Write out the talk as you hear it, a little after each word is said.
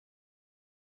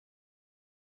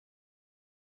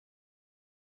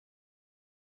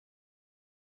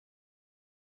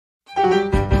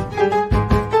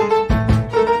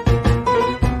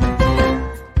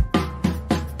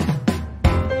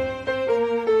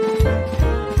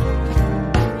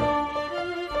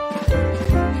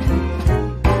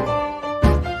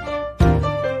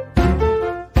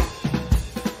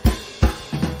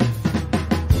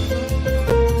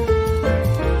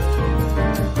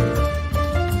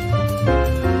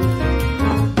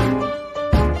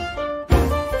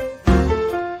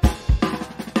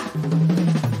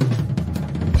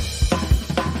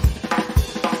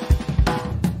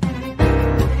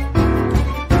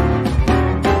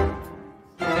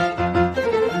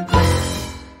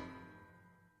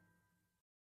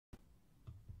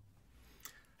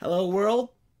Hello world,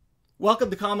 welcome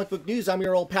to Comic Book News. I'm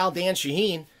your old pal Dan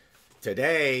Shaheen.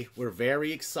 Today we're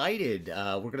very excited.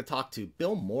 We're going to talk to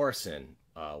Bill Morrison,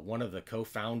 one of the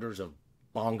co-founders of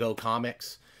Bongo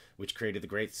Comics, which created the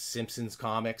great Simpsons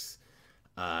comics,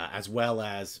 as well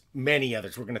as many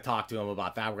others. We're going to talk to him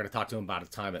about that. We're going to talk to him about his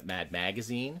time at Mad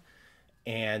Magazine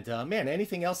and man,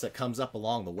 anything else that comes up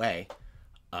along the way.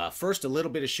 First, a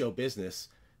little bit of show business.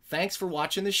 Thanks for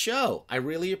watching the show. I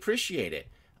really appreciate it.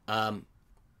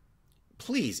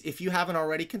 Please, if you haven't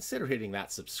already, consider hitting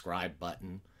that subscribe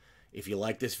button. If you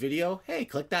like this video, hey,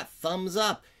 click that thumbs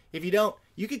up. If you don't,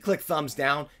 you can click thumbs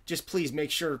down. Just please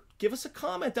make sure, give us a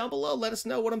comment down below. Let us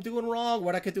know what I'm doing wrong,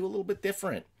 what I could do a little bit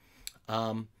different.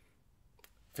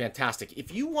 Fantastic.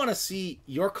 If you want to see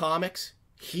your comics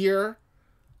here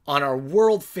on our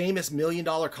world famous $1 Million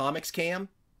Comics Cam,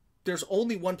 there's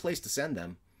only one place to send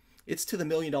them. It's to the $1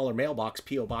 Million Mailbox,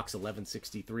 P.O. Box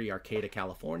 1163, Arcata,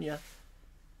 California.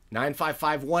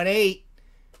 95518.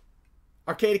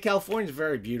 Arcata, California is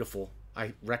very beautiful.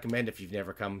 I recommend if you've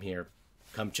never come here,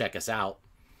 come check us out.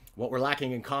 What we're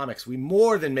lacking in comics, we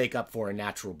more than make up for in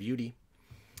natural beauty.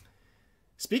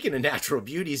 Speaking of natural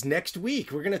beauties, next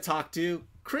week we're going to talk to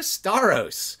Chris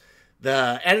Staros,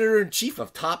 the editor-in-chief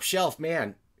of Top Shelf.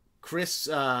 Man, Chris's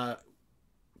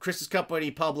company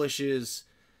publishes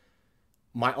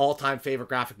my all-time favorite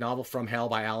graphic novel, From Hell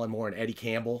by Alan Moore and Eddie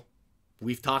Campbell.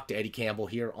 We've talked to Eddie Campbell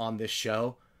here on this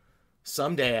show.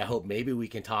 Someday, I hope maybe we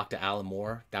can talk to Alan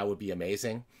Moore. That would be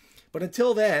amazing. But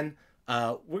until then,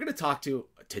 we're going to talk to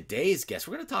today's guest.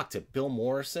 We're going to talk to Bill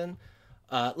Morrison.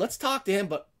 Let's talk to him,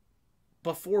 but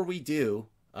before we do,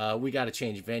 we got to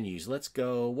change venues. Let's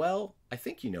go, well, I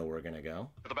think you know where we're going to go.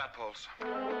 The Bat Pulse.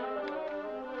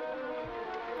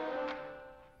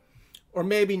 Or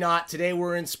maybe not. Today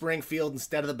we're in Springfield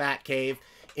instead of the Bat Cave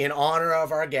in honor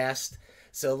of our guest.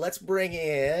 So let's bring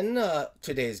in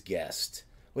today's guest.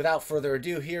 Without further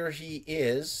ado, here he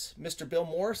is, Mr. Bill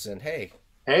Morrison. Hey.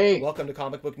 Hey. Welcome to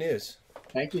Comic Book News.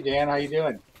 Thank you, Dan. How you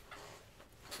doing?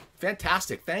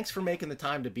 Fantastic. Thanks for making the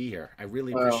time to be here. I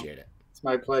really appreciate it. It's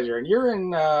my pleasure. And you're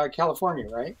in California,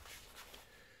 right?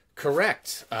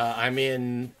 Correct. I'm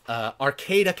in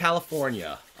Arcata,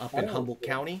 California, up in Humboldt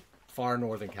County, far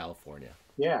northern California.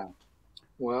 Yeah.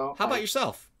 Well, how about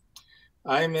yourself?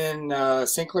 I'm in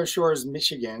St. Clair Shores,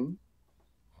 Michigan,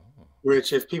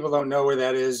 which, if people don't know where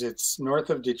that is, it's north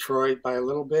of Detroit by a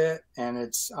little bit, and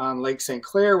it's on Lake St.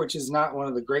 Clair, which is not one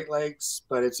of the Great Lakes,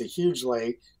 but it's a huge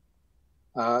lake.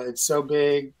 It's so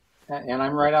big, and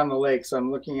I'm right on the lake, so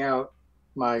I'm looking out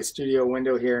my studio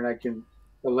window here, and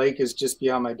the lake is just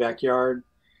beyond my backyard.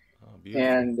 Oh,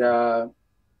 and on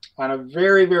a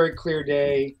very, very clear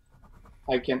day,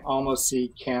 I can almost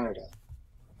see Canada.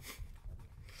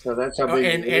 So that's how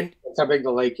big, that's how big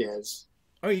the lake is.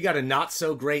 Oh, you got a not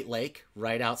so great lake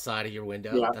right outside of your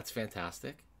window. Yeah. That's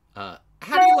fantastic. How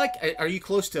do you like? Are you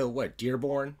close to what,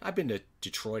 Dearborn? I've been to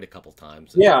Detroit a couple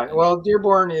times. Yeah, well,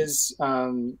 Dearborn is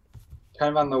kind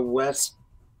of on the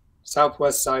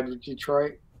southwest side of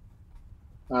Detroit,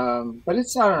 but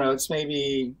it's, I don't know, it's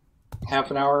maybe half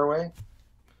an hour away.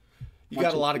 You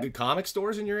got a lot of good comic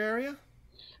stores in your area?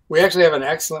 We actually have an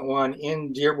excellent one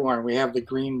in Dearborn. We have the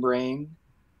Green Brain.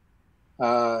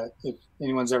 If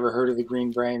anyone's ever heard of the Green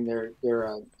Brain, they're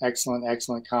an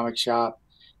excellent comic shop.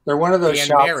 They're one of those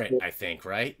shops. Merritt, I think,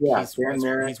 right? Yeah, Dan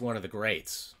Merritt. He's one of the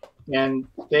greats. And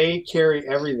they carry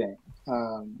everything.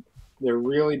 They're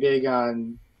really big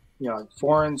on, like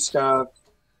foreign stuff,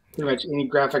 pretty much any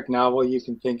graphic novel you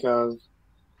can think of.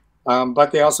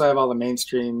 But they also have all the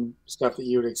mainstream stuff that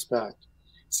you would expect.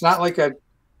 It's not like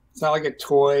a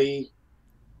toy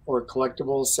or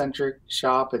collectibles centric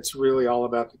shop. It's really all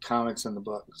about the comics and the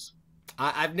books.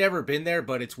 I've never been there,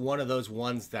 but it's one of those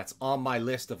ones that's on my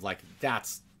list of like,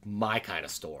 that's my kind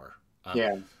of store.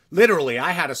 Yeah. Literally,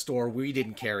 I had a store where we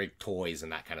didn't carry toys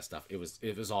and that kind of stuff. It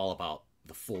was all about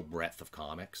the full breadth of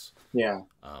comics. Yeah.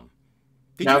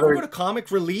 Did you ever go to Comic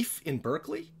Relief in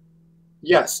Berkeley?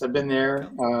 Yes, I've been there.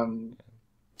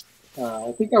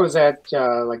 I think I was at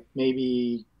like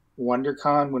maybe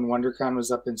WonderCon when WonderCon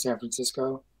was up in San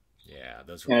Francisco. Yeah,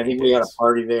 those were And I great think we had a days.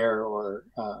 party there, or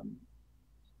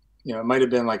it might have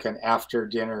been like an after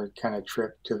dinner kind of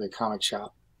trip to the comic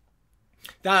shop.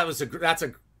 That's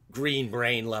a green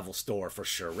brain level store for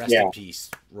sure. Rest in Yeah,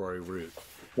 peace, Rory Root.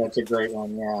 that's a great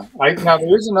one. Yeah. Now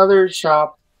there is another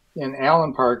shop in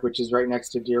Allen Park, which is right next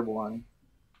to Dearborn,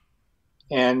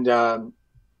 and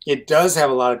it does have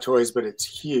a lot of toys, but it's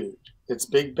huge. It's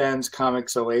Big Ben's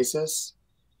Comics Oasis,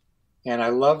 and I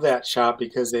love that shop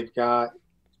because they've got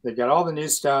all the new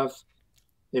stuff.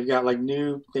 They've got like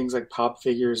new things like pop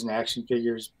figures and action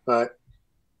figures, but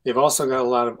they've also got a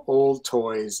lot of old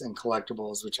toys and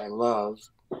collectibles, which I love,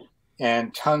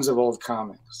 and tons of old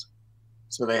comics.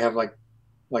 So they have like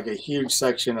a huge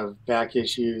section of back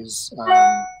issues.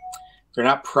 They're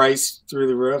not priced through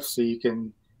the roof, so you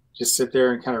can just sit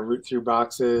there and kind of root through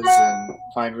boxes and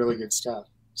find really good stuff.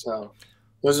 So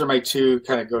those are my two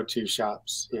kind of go-to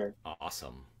shops here.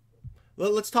 Awesome.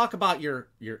 Let's talk about your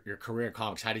career in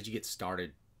comics. How did you get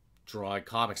started drawing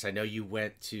comics? I know you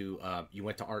went to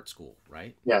art school,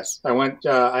 right? Yes, I went.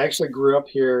 I actually grew up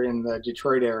here in the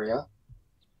Detroit area,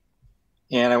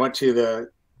 and I went to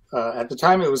at the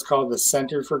time it was called the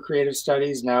Center for Creative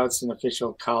Studies. Now it's an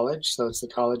official college, so it's the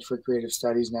College for Creative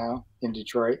Studies now in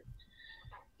Detroit.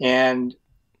 And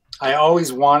I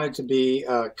always wanted to be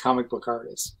a comic book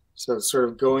artist. So sort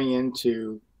of going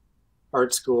into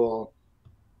art school,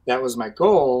 that was my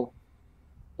goal.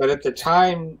 But at the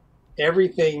time,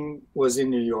 everything was in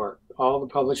New York. All the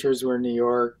publishers were in New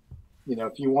York.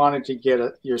 If you wanted to get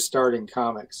your start in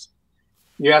comics,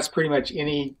 you asked pretty much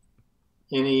any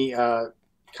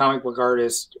comic book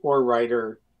artist or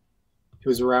writer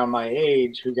who's around my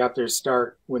age who got their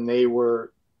start when they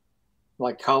were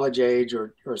like college age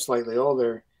or slightly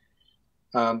older.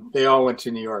 They all went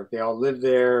to New York. They all lived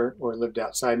there or lived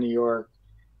outside New York.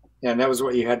 And that was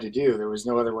what you had to do. There was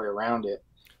no other way around it.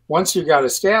 Once you got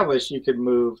established, you could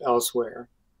move elsewhere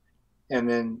and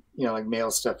then, like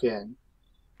mail stuff in.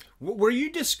 Were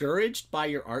you discouraged by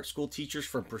your art school teachers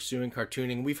from pursuing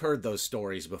cartooning? We've heard those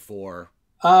stories before.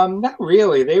 Not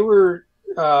really. They were,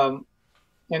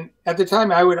 and at the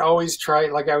time I would always try,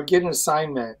 like I would get an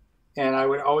assignment and I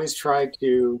would always try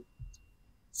to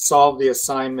solve the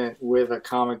assignment with a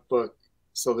comic book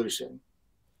solution.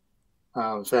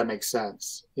 If that makes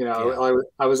sense. Yeah.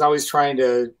 I was always trying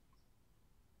to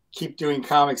keep doing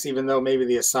comics, even though maybe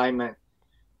the assignment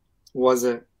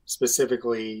wasn't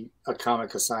specifically a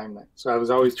comic assignment. So I was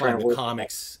always trying to work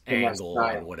comics angle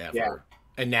or whatever. Yeah.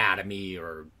 Anatomy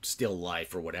or still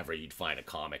life or whatever you'd find in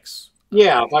comics.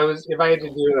 Yeah, if I had to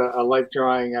do a life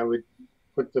drawing, I would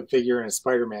put the figure in a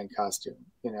Spider-Man costume,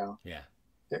 Yeah.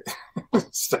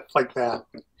 Stuff like that.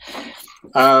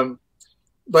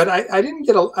 But I didn't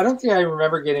I don't think I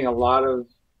remember getting a lot of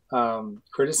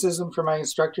criticism from my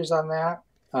instructors on that.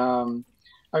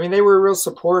 I mean, they were real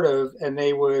supportive, and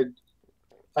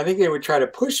I think they would try to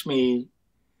push me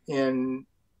in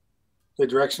the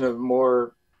direction of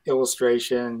more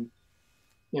illustration,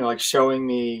 like showing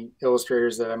me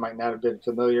illustrators that I might not have been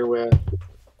familiar with,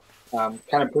 kind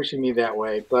of pushing me that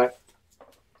way. But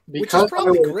which is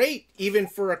probably great, even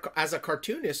as a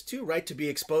cartoonist too, right? To be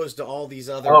exposed to all these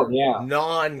other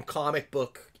non-comic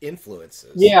book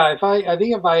influences. Yeah, I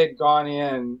think if I had gone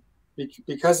in,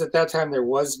 because at that time there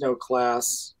was no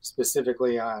class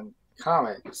specifically on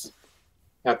comics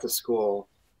at the school.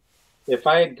 If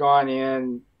I had gone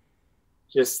in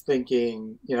just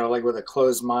thinking, like with a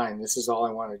closed mind, this is all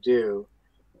I want to do,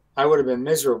 I would have been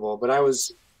miserable. But I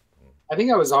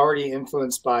think I was already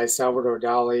influenced by Salvador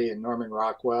Dali and Norman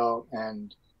Rockwell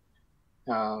and,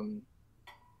 kind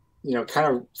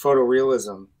of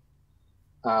photorealism.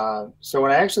 So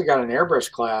when I actually got an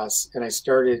airbrush class and I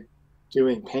started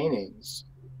doing paintings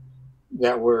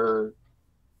that were,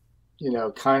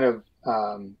 kind of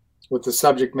with the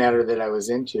subject matter that I was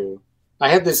into, I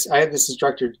had this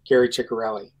instructor, Gary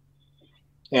Ciccarelli,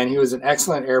 and he was an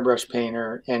excellent airbrush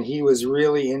painter, and he was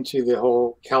really into the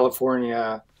whole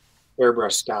California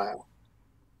airbrush style.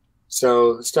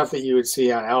 So the stuff that you would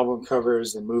see on album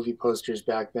covers and movie posters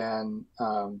back then,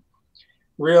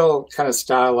 real kind of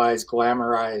stylized,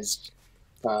 glamorized.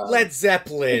 Led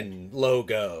Zeppelin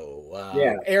logo,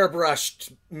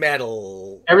 airbrushed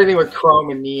metal. Everything with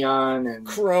chrome and neon and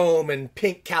chrome and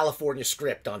pink California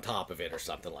script on top of it or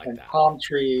something like that. Palm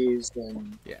trees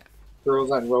and girls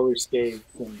on roller skates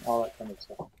and all that kind of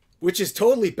stuff. Which is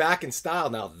totally back in style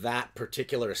now, that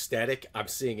particular aesthetic. I'm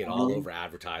seeing it all over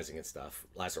advertising and stuff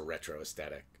as a retro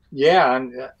aesthetic. Yeah,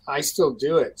 and I still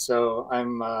do it. So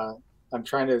I'm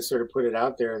trying to sort of put it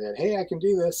out there that, hey, I can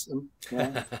do this.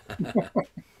 And,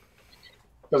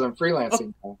 because I'm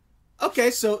freelancing now. Okay,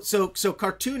 so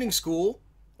cartooning school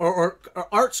or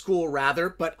art school rather,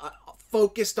 but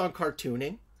focused on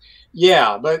cartooning.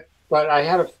 Yeah, but I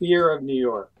had a fear of New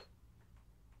York,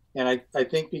 and I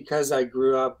think because I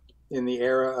grew up in the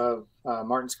era of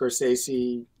Martin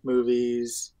Scorsese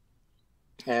movies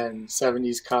and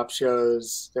 70s cop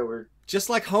shows that were just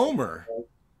like Homer.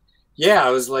 Yeah, I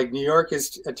was like, New York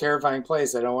is a terrifying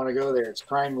place. I don't want to go there. It's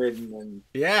crime ridden. And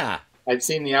yeah, I'd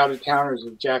seen The Out of Towners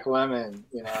with Jack Lemmon,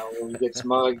 you know, where he gets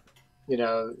mugged, you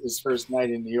know, his first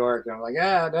night in New York. And I'm like,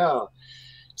 no.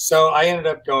 So I ended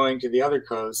up going to the other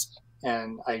coast,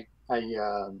 and I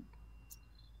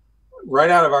right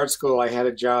out of art school, I had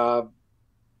a job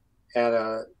at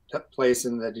a place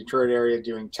in the Detroit area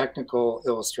doing technical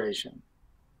illustration.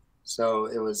 So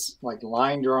it was like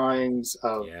line drawings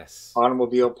of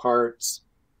automobile parts,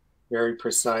 very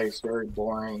precise, very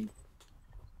boring.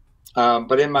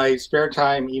 But in my spare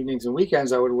time, evenings and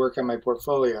weekends, I would work on my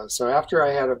portfolio. So after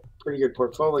I had a pretty good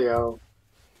portfolio,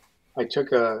 I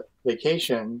took a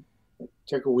vacation,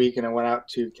 took a week, and I went out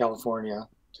to California,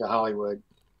 to Hollywood.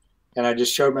 And I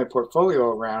just showed my portfolio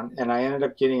around, and I ended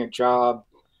up getting a job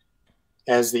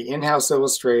as the in-house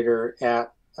illustrator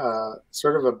at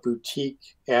sort of a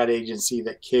boutique ad agency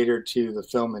that catered to the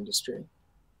film industry.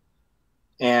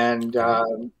 And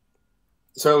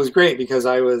so it was great because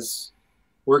I was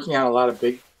working on a lot of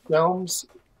big films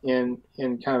in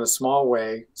kind of a small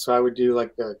way. So I would do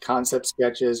like the concept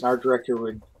sketches. Art director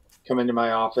would come into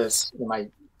my office in my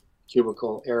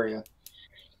cubicle area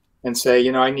and say,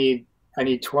 you know, I need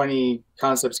 20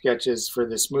 concept sketches for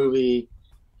this movie.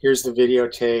 Here's the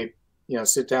videotape, you know,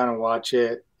 sit down and watch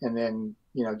it. And then,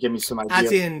 you know, give me some ideas.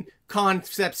 As in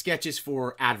concept sketches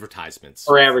for advertisements.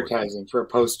 For advertising, for a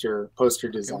poster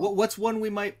design. Okay.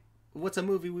 What's a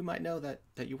movie we might know that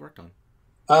you worked on?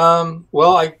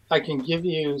 Well, I can give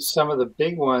you some of the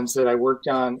big ones that I worked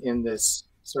on in this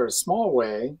sort of small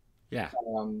way. Yeah.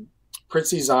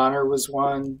 Pritzi's Honor was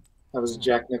one. That was a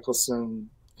Jack Nicholson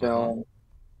film.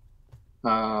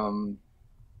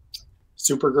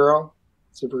 Supergirl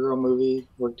movie,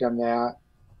 worked on that.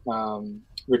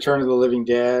 Return of the Living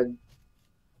Dead.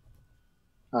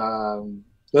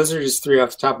 Those are just three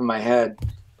off the top of my head.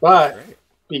 But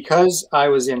because I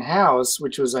was in-house,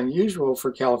 which was unusual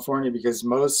for California because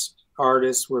most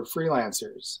artists were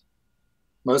freelancers.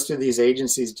 Most of these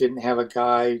agencies didn't have a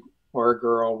guy or a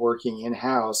girl working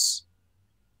in-house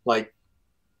like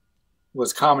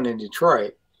was common in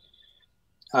Detroit.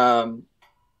 So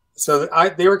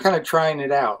they were kind of trying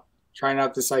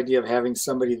out this idea of having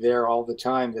somebody there all the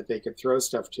time that they could throw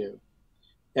stuff to.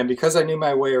 And because I knew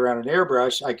my way around an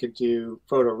airbrush, I could do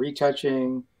photo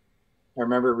retouching. I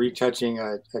remember retouching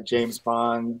a James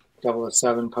Bond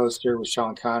 007 poster with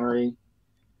Sean Connery.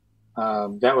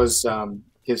 That was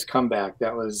his comeback.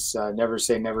 That was Never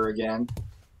Say Never Again.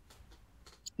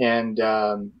 And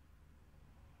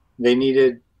they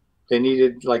needed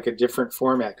like a different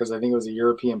format because I think it was a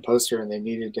European poster and they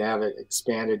needed to have it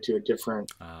expanded to a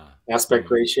different aspect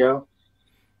ratio.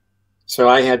 So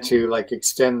I had to like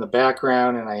extend the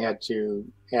background and I had to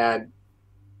add,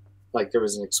 like there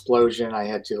was an explosion. I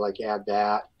had to like add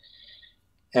that.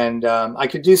 And I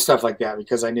could do stuff like that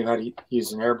because I knew how to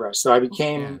use an airbrush. So I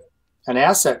became an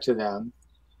asset to them.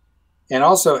 And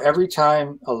also every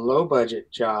time a low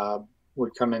budget job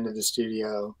would come into the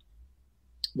studio,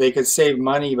 they could save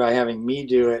money by having me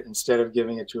do it instead of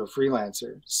giving it to a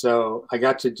freelancer. So I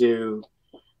got to do,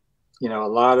 you know,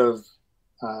 a lot of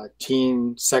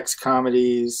teen sex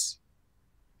comedies,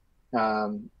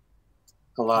 a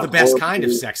lot the of best kind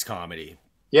of sex comedy.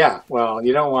 Yeah, well,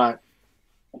 you don't want,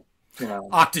 you know,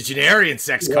 octogenarian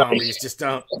sex comedies just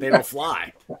don't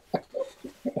fly.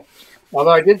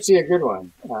 Although I did see a good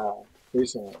one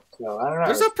recently, so I don't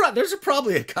know. There's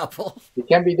probably a couple. It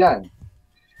can be done.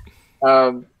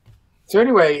 So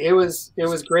anyway, it was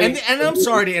great. And I'm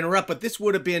sorry to interrupt, but this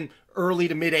would have been early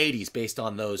to mid 80s based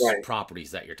on those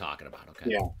properties that you're talking about.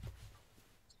 Okay. Yeah.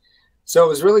 So it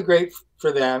was really great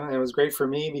for them, and it was great for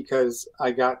me because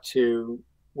I got to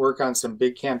work on some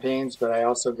big campaigns, but I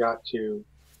also got to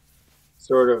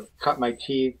sort of cut my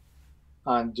teeth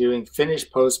on doing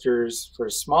finished posters for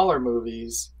smaller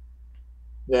movies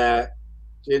that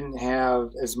didn't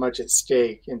have as much at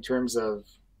stake in terms of,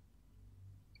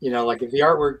 you know, like if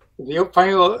the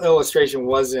final illustration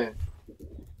wasn't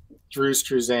Drew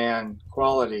Struzan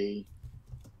quality,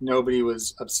 nobody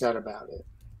was upset about it.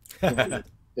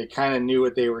 They kind of knew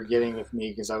what they were getting with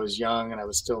me because I was young and I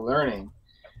was still learning.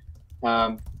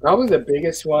 Probably the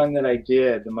biggest one that I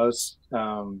did, the most,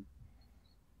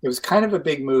 it was kind of a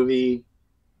big movie,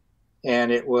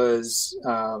 and it was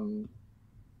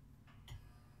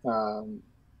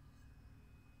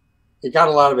it got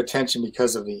a lot of attention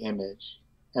because of the image,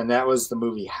 and that was the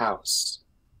movie House.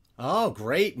 Oh,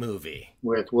 great movie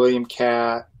with William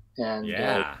Catt and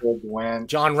yeah,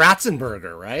 John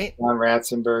Ratzenberger, right? John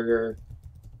Ratzenberger.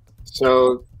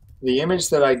 So the image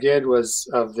that I did was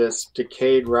of this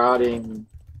decayed, rotting,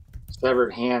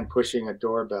 severed hand pushing a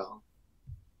doorbell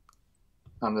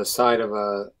on the side of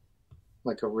a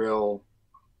real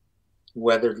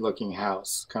weathered looking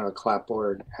house, kind of a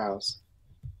clapboard house.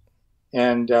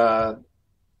 And so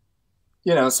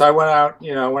I went out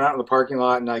in the parking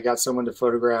lot and I got someone to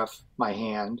photograph my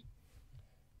hand,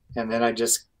 and then I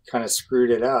just kind of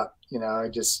screwed it up. I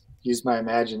just used my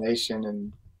imagination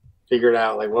and figured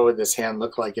out like what would this hand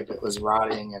look like if it was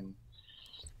rotting, and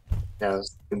it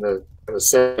was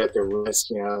set at the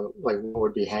wrist, like what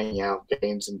would be hanging out,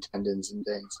 veins and tendons and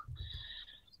things.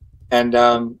 And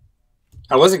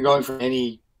I wasn't going for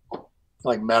any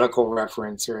like medical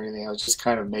reference or anything. I was just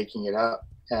kind of making it up,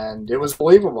 and it was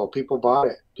believable. People bought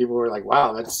it. People were like,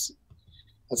 "Wow, that's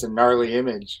a gnarly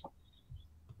image."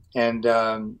 And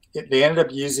they ended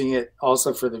up using it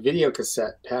also for the video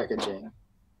cassette packaging,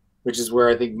 which is where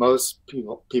I think most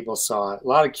people saw it. A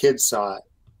lot of kids saw it.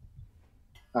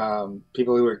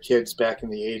 People who were kids back in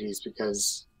the 80s,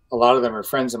 because a lot of them are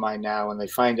friends of mine now. When they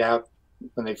find out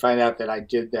that I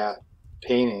did that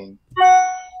painting,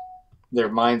 their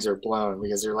minds are blown,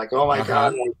 because they're like, "Oh my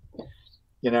God,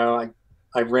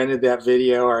 I rented that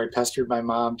video, or I pestered my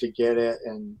mom to get it,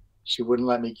 and she wouldn't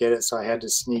let me get it, so I had to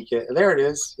sneak it. There it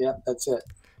is. Yeah, that's it."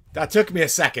 That took me a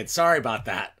second. Sorry about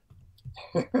that.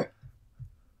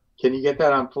 Can you get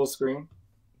that on full screen?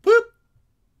 Boop.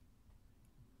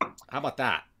 How about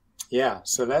that? Yeah,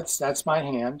 so that's my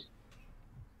hand.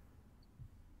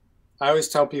 I always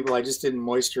tell people I just didn't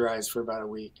moisturize for about a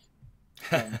week.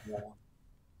 And,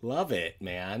 love it,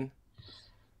 man.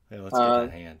 Hey, let's get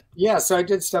that hand. Yeah, so I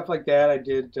did stuff like that. I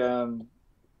did.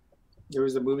 There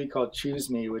was a movie called Choose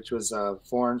Me, which was a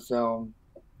foreign film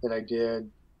that I did.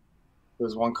 There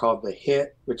was one called The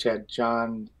Hit, which had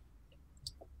John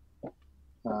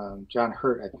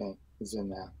Hurt, I think, was in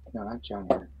that. No, not John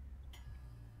Hurt.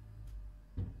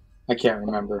 I can't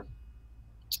remember.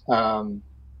 So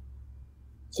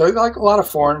like a lot of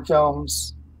foreign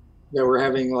films that were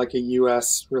having like a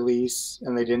U.S. release,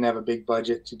 and they didn't have a big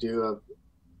budget to do a,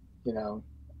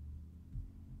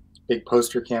 big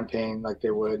poster campaign like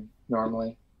they would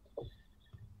normally.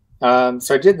 So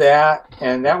I did that,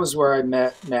 and that was where I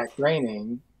met Matt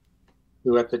Groening,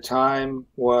 who at the time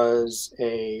was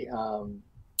a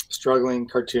struggling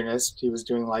cartoonist. He was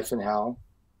doing Life in Hell.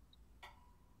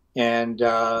 And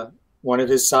one of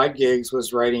his side gigs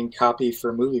was writing copy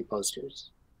for movie posters.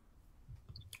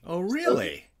 Oh,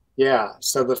 really? So, yeah.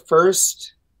 So the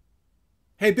first.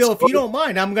 Hey, Bill, if you don't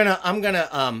mind, I'm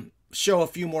gonna show a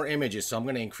few more images. So I'm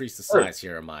gonna increase the size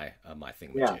here of my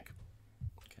thingamajig.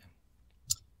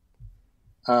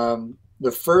 Yeah.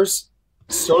 The first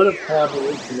sort of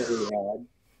collaboration that we had.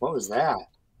 What was that?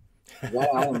 Was that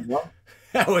Alan Moore?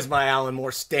 That was my Alan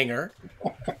Moore stinger.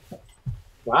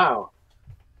 Wow.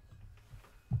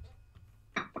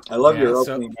 I love your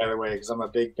opening, by the way, because I'm a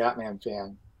big Batman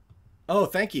fan. Oh,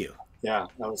 thank you. Yeah,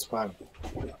 that was fun.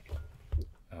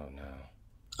 Oh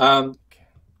no.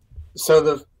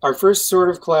 So our first sort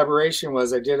of collaboration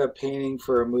was I did a painting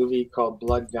for a movie called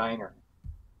Blood Diner,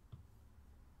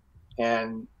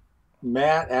 and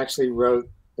Matt actually wrote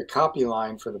the copy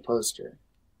line for the poster.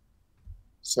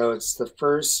 So it's the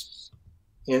first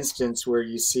instance where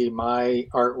you see my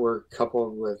artwork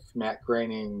coupled with Matt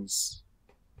Groening's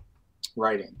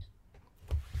writing.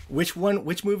 Which one?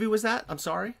 Which movie was that? I'm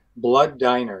sorry. Blood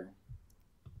Diner.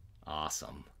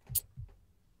 Awesome.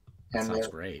 And sounds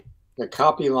great. The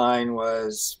copy line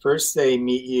was, "First they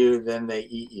meet you, then they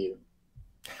eat you."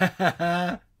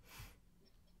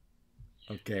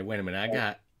 Okay, wait a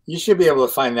minute. You should be able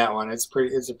to find that one. It's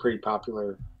a pretty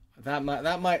popular. That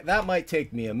might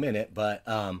take me a minute, but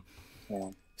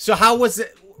Yeah. So how was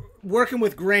it working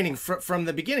with Groening from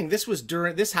the beginning?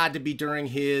 This had to be during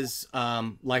his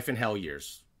Life in Hell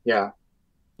years. Yeah.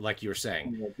 Like you were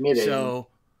saying. Mid-80s. So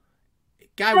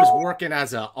guy was working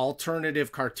as an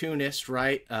alternative cartoonist,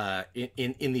 right?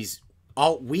 In these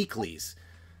alt weeklies,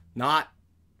 not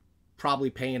probably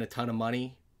paying a ton of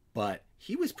money, but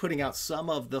he was putting out some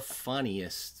of the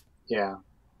funniest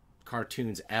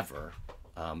cartoons ever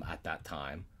at that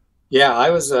time. Yeah, I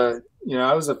was a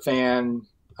fan.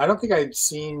 I don't think I'd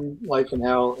seen Life in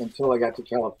Hell until I got to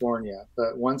California,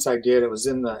 but once I did, it was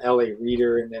in the LA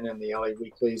Reader and then in the LA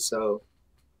Weekly. So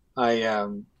I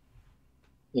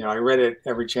I read it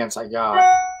every chance I got,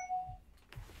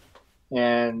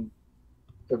 and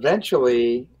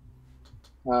eventually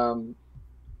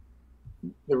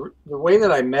the way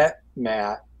that I met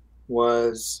Matt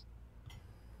was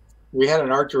we had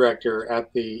an art director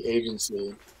at the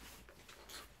agency,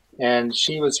 and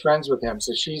she was friends with him.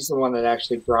 So she's the one that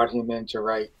actually brought him in to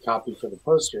write copy for the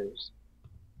posters.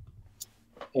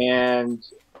 And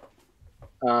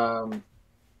I'm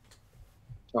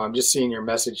just seeing your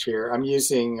message here. I'm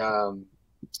using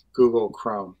Google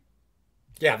Chrome.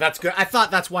 Yeah, that's good. I thought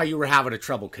that's why you were having a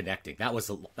trouble connecting. That was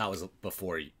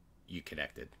before you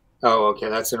connected. Oh, okay.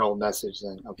 That's an old message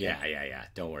then. Okay. Yeah.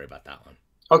 Don't worry about that one.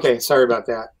 Okay, sorry about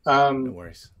that. No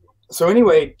worries. So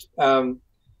anyway,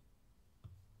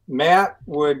 Matt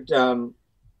would,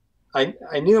 I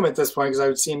knew him at this point because I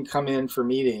would see him come in for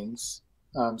meetings.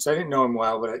 So I didn't know him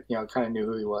well, but I kind of knew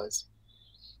who he was.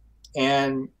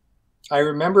 And I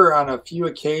remember on a few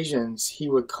occasions he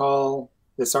would call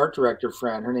this art director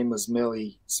friend. Her name was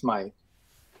Millie Smythe,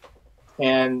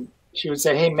 and she would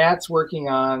say, "Hey, Matt's working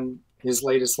on his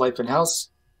latest Life and Health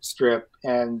strip,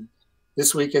 and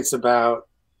this week it's about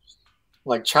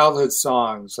like childhood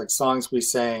songs, like songs we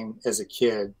sang as a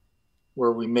kid,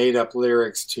 where we made up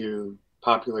lyrics to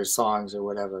popular songs or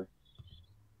whatever."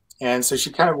 And so she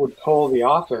kind of would poll the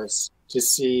office to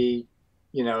see,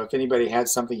 if anybody had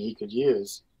something he could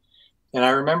use. And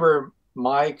I remember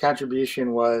my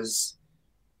contribution was,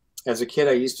 as a kid,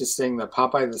 I used to sing the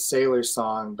Popeye the Sailor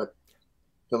song, but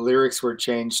the lyrics were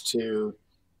changed to,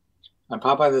 "I'm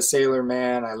Popeye the Sailor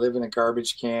Man, I live in a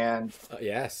garbage can.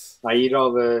 Yes. I eat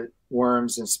all the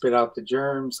worms and spit out the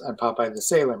germs. I'm Popeye the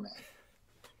Sailor Man."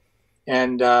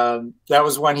 And that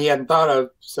was one he hadn't thought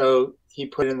of, so he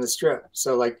put in the strip.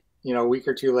 So like, a week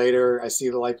or two later, I see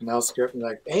the Life and Health strip and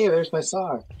like, "Hey, there's my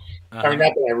song." I mean,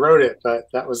 not that I wrote it,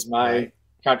 but that was my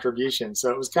contribution.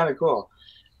 So it was kind of cool.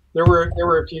 There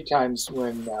were a few times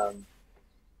when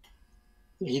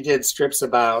he did strips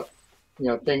about,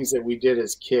 things that we did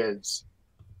as kids,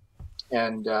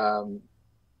 and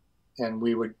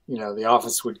we would, the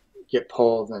office would get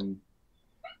polled and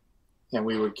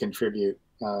we would contribute.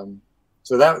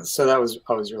 So that was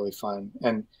always really fun,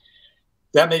 and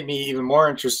that made me even more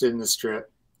interested in the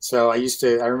strip. So I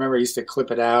remember I used to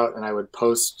clip it out and I would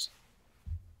post,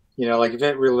 like if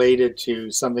it related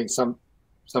to something some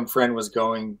friend was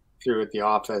going through at the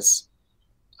office,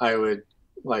 I would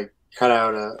like cut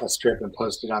out a strip and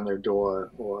post it on their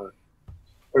door or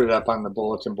put it up on the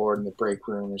bulletin board in the break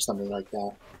room or something like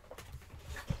that.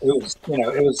 It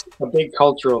was a big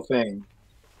cultural thing,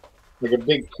 like a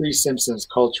big pre-Simpsons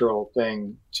cultural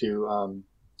thing to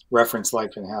reference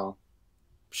Life in Hell.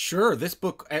 Sure, this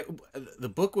book, the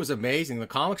book was amazing. The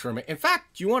comics were amazing. In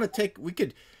fact, do you want to we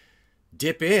could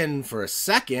dip in for a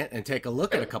second and take a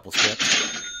look at a couple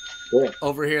strips. Sure.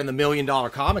 Over here in the $1 Million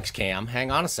Comics cam.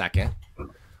 Hang on a second.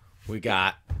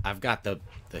 I've got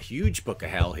the huge Book of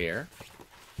Hell here.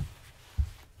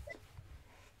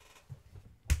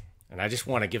 And I just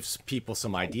want to give people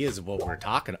some ideas of what we're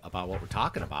talking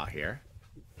about here.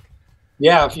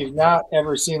 Yeah, if you've not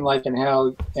ever seen Life in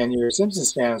Hell, and you're a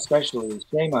Simpsons fan especially,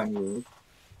 shame on you.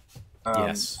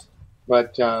 Yes.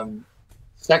 But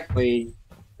secondly,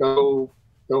 go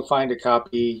find a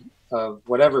copy of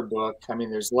whatever book. I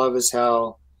mean, there's Love is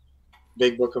Hell,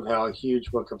 Big Book of Hell,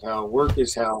 Huge Book of Hell, Work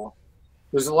is Hell.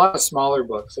 There's a lot of smaller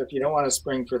books. If you don't want to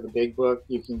spring for the big book,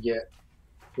 you can get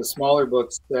the smaller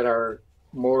books that are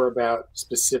more about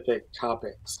specific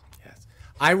topics. Yes.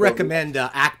 I recommend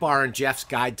Akbar and Jeff's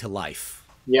Guide to Life.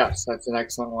 Yes, that's an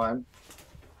excellent one.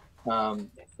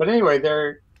 But anyway,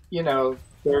 they're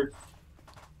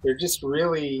just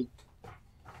really,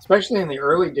 especially in the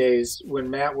early days when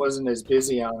Matt wasn't as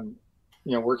busy on,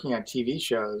 working on TV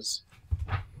shows.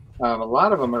 A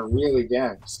lot of them are really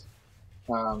dense.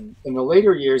 In the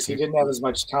later years, he didn't have as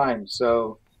much time,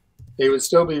 so they would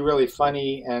still be really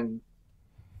funny and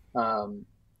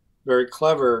very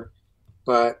clever,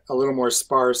 but a little more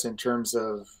sparse in terms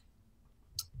of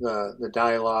the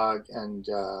dialogue and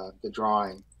the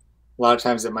drawing. A lot of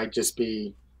times it might just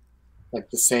be like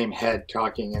the same head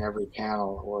talking in every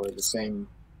panel, or the same,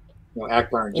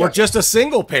 Akbar and Jeff. Or just a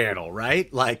single panel,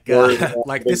 right? Like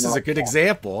like this is a good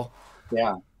example.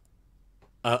 Yeah.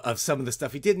 Of some of the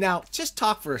stuff he did. Now, just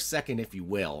talk for a second, if you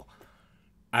will,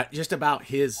 just about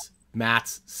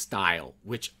Matt's style,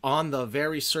 which on the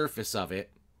very surface of it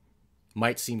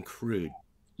might seem crude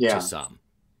to some.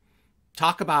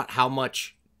 Talk about how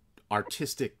much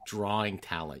artistic drawing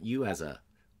talent you, as a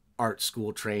art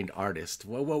school trained artist,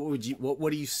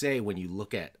 what do you say when you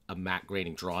look at a Matt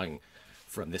Groening drawing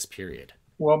from this period?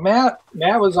 Well, Matt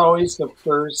was always the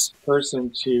first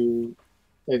person to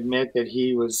admit that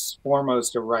he was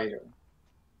foremost a writer.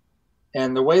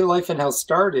 And the way Life in Hell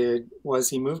started was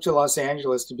he moved to Los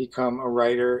Angeles to become a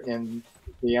writer in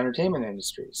the entertainment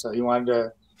industry. So he wanted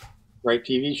to write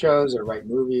TV shows or write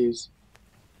movies.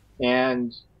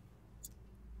 And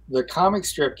the comic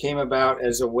strip came about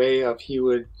as a way of he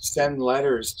would send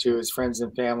letters to his friends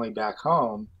and family back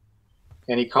home.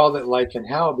 And he called it Life in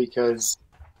Hell because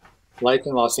life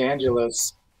in Los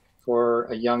Angeles for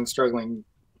a young struggling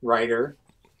writer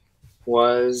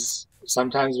was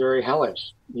sometimes very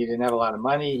hellish. He didn't have a lot of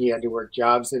money. He had to work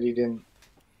jobs that he didn't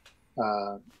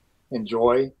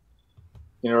enjoy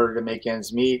in order to make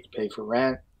ends meet, pay for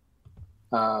rent.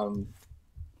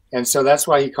 And so that's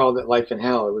why he called it Life in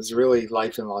Hell. It was really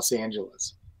life in Los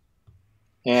Angeles.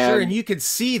 And sure, and you could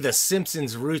see the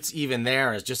Simpsons roots even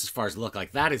there, as far as look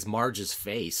like that is Marge's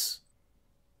face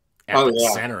at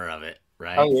the center of it,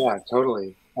 right? Oh yeah,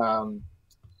 totally.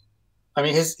 I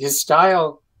mean, his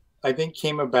style, I think,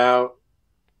 came about.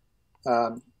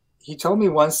 He told me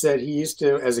once that he used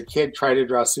to, as a kid, try to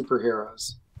draw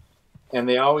superheroes, and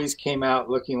they always came out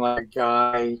looking like a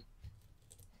guy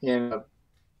in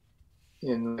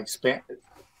like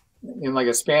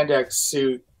a spandex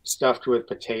suit stuffed with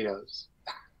potatoes.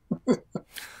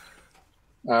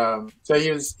 So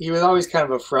he was always kind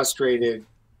of a frustrated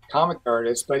comic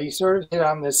artist, but he sort of hit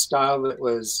on this style that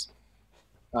was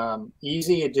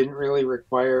easy. It didn't really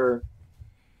require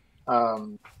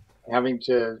having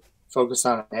to focus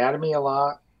on anatomy a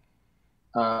lot.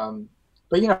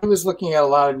 But, you know, he was looking at a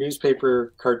lot of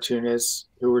newspaper cartoonists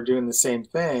who were doing the same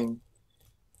thing,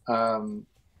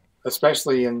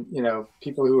 especially in, you know,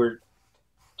 people who were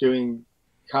doing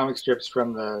comic strips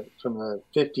from the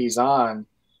 50s on,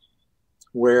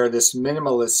 where this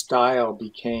minimalist style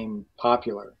became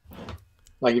popular.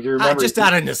 Like, if you remember, just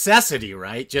out of necessity,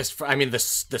 right? Just for, I mean, the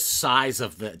size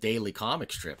of the daily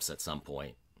comic strips at some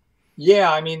point.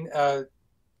 Yeah, I mean,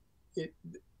 it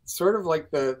sort of like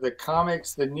the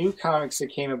comics, the new comics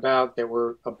that came about that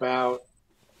were about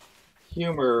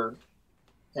humor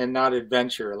and not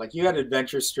adventure. Like, you had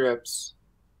adventure strips,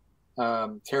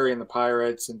 Terry and the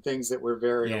Pirates, and things that were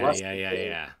very illustrative.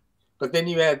 Yeah. But then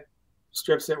you had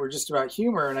strips that were just about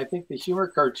humor, and I think the humor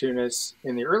cartoonists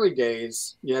in the early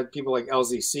days, you had people like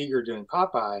L.Z. Seeger doing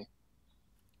Popeye,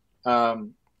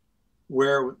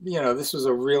 where, you know, this was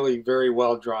a really very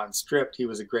well drawn strip. He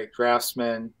was a great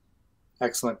draftsman,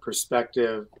 excellent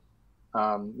perspective,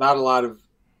 not a lot of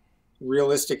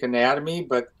realistic anatomy,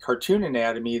 but cartoon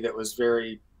anatomy that was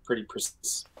pretty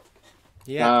precise.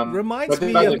 Yeah, reminds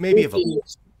me of maybe 50s, of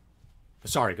a.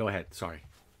 Sorry, go ahead. Sorry.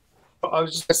 I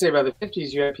was just gonna say, by the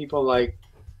 50s, you had people like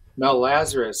Mel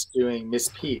Lazarus doing Miss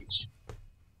Peach,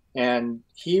 and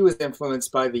he was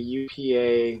influenced by the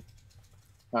UPA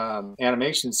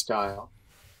animation style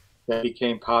that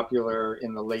became popular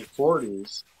in the late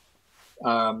 40s,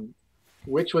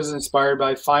 which was inspired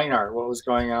by fine art. What was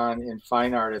going on in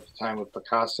fine art at the time with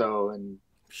Picasso and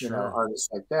you know, artists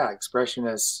like that,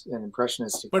 expressionists and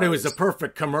impressionistic. But artists. It was a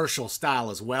perfect commercial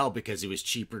style as well because it was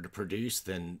cheaper to produce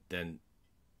than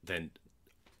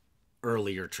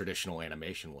earlier traditional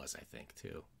animation was, I think,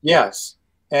 too. Yes,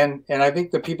 and I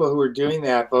think the people who were doing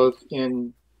that both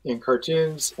in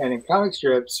cartoons and in comic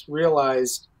strips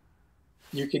realized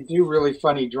you could do really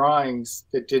funny drawings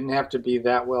that didn't have to be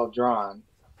that well drawn.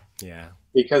 Yeah,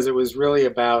 because it was really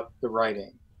about the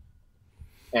writing.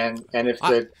 And if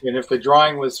the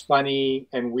drawing was funny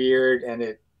and weird and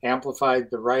it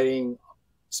amplified the writing,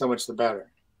 so much the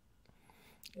better.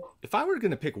 If I were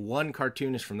going to pick one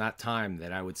cartoonist from that time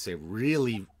that I would say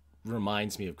really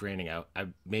reminds me of Groening,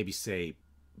 I'd maybe say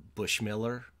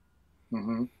Bushmiller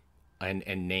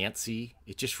and Nancy.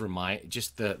 It just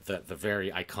the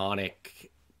very iconic,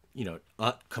 you know,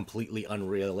 completely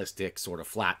unrealistic sort of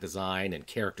flat design and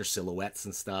character silhouettes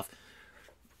and stuff.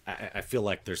 I feel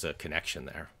like there's a connection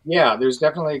there. Yeah, there's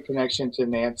definitely a connection to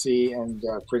Nancy and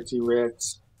Fritzy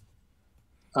Ritz.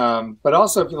 But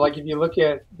also, if you look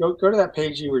at go to that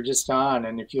page you were just on,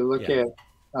 and if you look at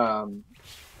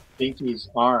Dinky's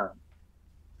arm,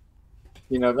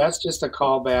 you know, that's just a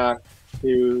callback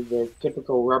to the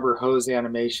typical rubber hose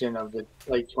animation of the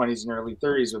late 20s and early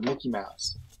 30s with Mickey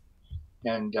Mouse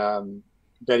and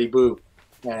Betty Boop,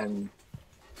 and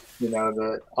you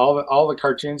know, all the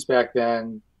cartoons back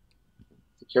then.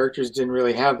 Characters didn't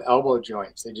really have elbow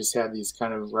joints. They just had these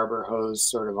kind of rubber hose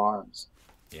sort of arms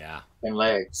and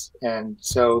legs. And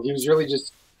so he was really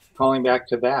just calling back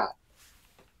to that.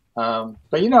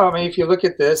 But, you know, I mean, if you look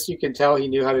at this, you can tell he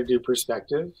knew how to do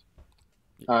perspective.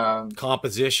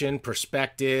 Composition,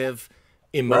 perspective,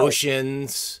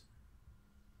 emotions.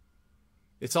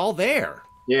 Right. It's all there.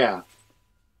 Yeah.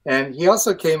 And he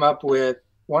also came up with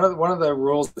one of the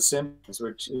rules of The Simpsons,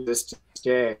 which exists to this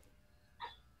day,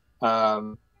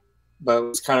 but it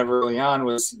was kind of early on,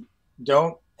 was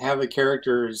don't have the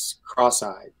characters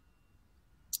cross-eyed.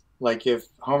 Like if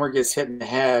Homer gets hit in the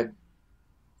head,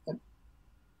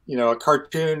 you know, a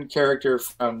cartoon character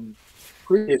from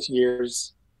previous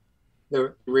years,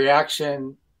 the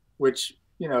reaction, which,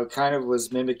 you know, kind of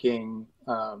was mimicking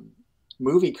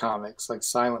movie comics, like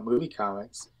silent movie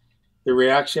comics, the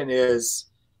reaction is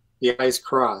the eyes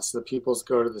cross, the pupils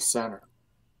go to the center.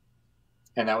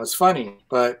 And that was funny.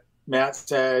 But Matt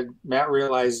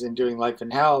realized in doing Life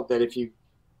in Hell that if you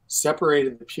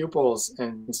separated the pupils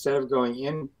and instead of going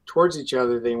in towards each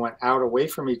other, they went out away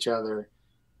from each other,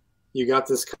 you got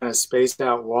this kind of spaced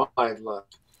out wall-eyed look.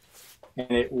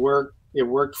 And it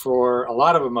worked for a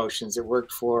lot of emotions. It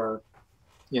worked for,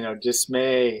 you know,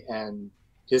 dismay and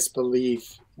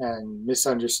disbelief and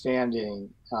misunderstanding,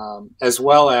 as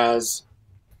well as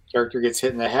character gets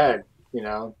hit in the head. You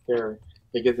know,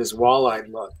 they get this wall-eyed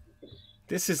look.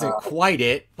 This isn't quite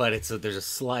it, but there's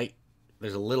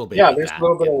a little bit. Yeah, there's a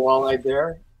little bit of wall-eyed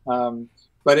there,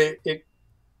 but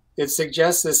it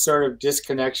suggests this sort of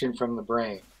disconnection from the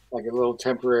brain, like a little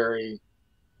temporary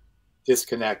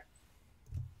disconnect.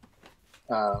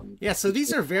 Yeah, so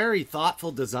these are very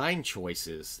thoughtful design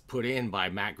choices put in by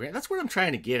Matt Groening. That's what I'm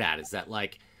trying to get at, is that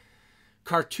like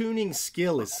cartooning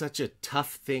skill is such a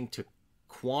tough thing to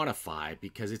quantify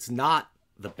because it's not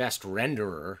the best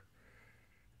renderer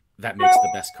that makes the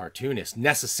best cartoonist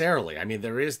necessarily. I mean,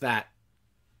 there is that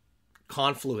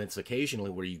confluence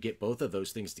occasionally where you get both of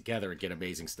those things together and get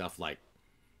amazing stuff like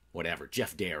whatever,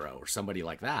 Jeff Darrow or somebody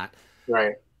like that.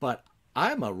 Right. But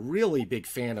I'm a really big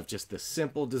fan of just the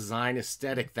simple design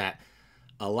aesthetic that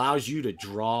allows you to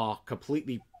draw,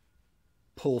 completely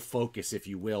pull focus, if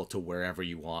you will, to wherever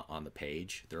you want on the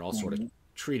page. They're all sort of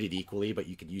treated equally, but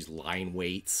you could use line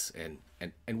weights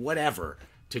and whatever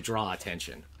to draw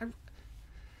attention.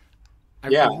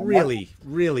 I really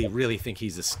think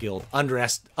he's a skilled,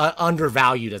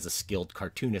 undervalued as a skilled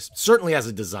cartoonist, certainly as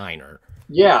a designer.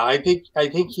 Yeah, I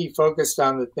think he focused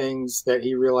on the things that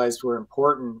he realized were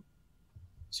important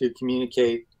to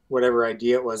communicate whatever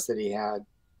idea it was that he had,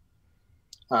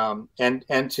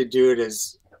 and to do it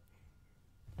as,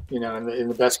 you know, in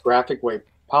the best graphic way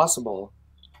possible,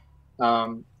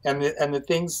 and the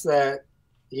things that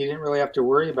he didn't really have to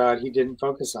worry about, he didn't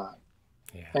focus on,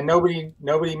 and nobody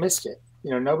missed it. You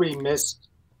know, nobody missed.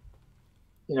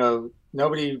 You know,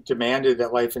 nobody demanded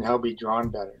that Life in Hell be drawn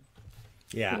better.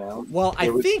 Yeah. You know? Well, I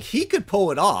think he could pull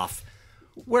it off.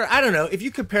 Where, I don't know, if you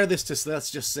compare this to,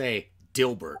 let's just say,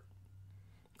 Dilbert,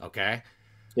 okay?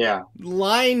 Yeah.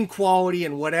 Line quality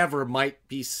and whatever might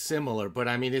be similar, but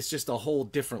I mean, it's just a whole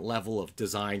different level of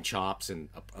design chops and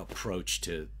approach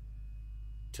to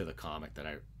the comic that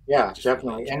I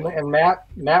definitely. Really and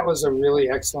Matt was a really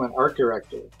excellent art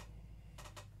director,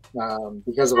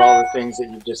 because of all the things that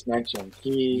you just mentioned.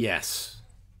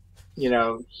 You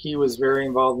know, he was very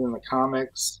involved in the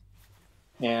comics,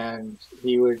 and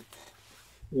he would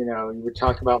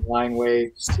talk about line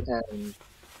weights and,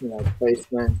 you know,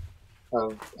 placement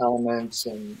of elements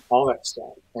and all that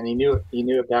stuff. And he knew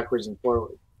it backwards and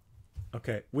forward.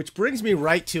 Okay, which brings me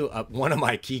right to one of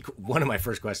my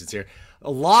first questions here.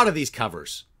 A lot of these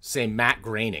covers say Matt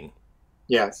Groening.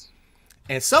 Yes.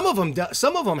 And some of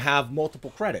them have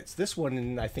multiple credits. This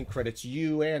one, I think, credits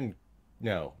you and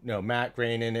Matt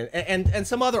Groening and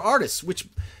some other artists, which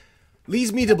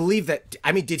leads me to believe that,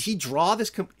 I mean, did he draw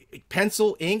this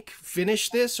pencil, ink, finish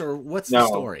this, or what's the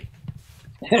story?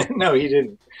 No, he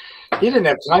didn't. He didn't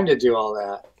have time to do all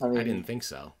that. I mean, I didn't think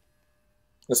so.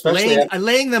 Especially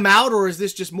laying them out, or is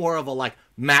this just more of a like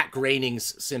Matt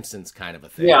Groening's Simpsons kind of a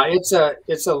thing? Yeah,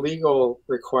 it's a legal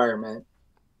requirement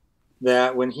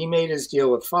that when he made his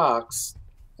deal with Fox,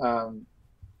 I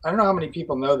don't know how many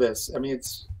people know this. I mean,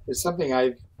 it's something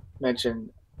I've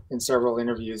mentioned in several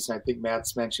interviews, and I think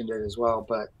Matt's mentioned it as well.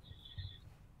 But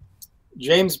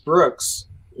James Brooks,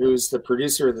 who's the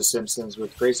producer of The Simpsons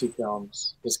with Gracie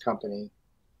Films, his company,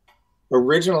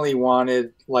 originally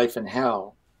wanted Life in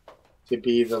Hell to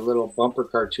be the little bumper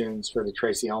cartoons for the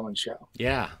Tracy Ullman Show.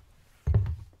 Yeah.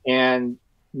 And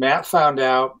Matt found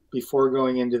out before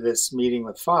going into this meeting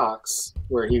with Fox,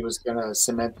 where he was going to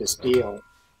cement this deal,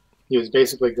 he was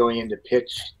basically going in to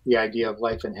pitch the idea of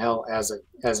Life in Hell as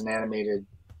an animated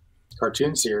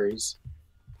cartoon series.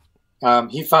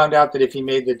 He found out that if he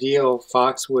made the deal,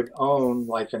 Fox would own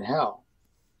Life in Hell.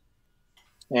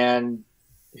 And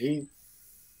he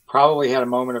probably had a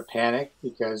moment of panic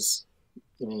because,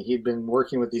 I mean, he'd been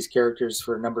working with these characters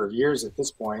for a number of years at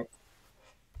this point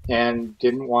and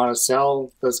didn't want to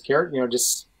sell those characters, you know,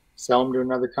 just sell them to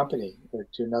another company or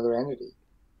to another entity.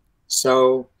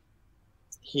 So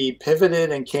he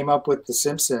pivoted and came up with The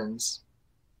Simpsons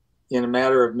in a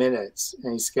matter of minutes,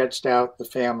 and he sketched out the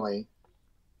family.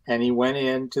 And he went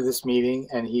into this meeting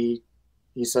and he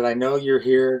said, I know you're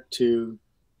here to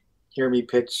hear me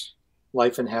pitch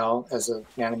Life in Hell as an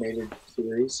animated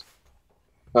series,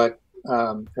 but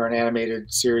or an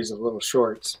animated series of little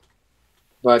shorts.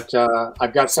 But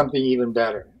I've got something even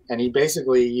better. And he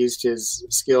basically used his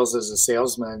skills as a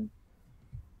salesman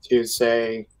to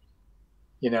say,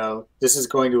 you know, this is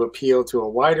going to appeal to a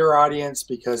wider audience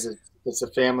because it's a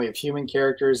family of human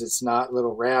characters. It's not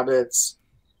little rabbits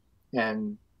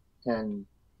and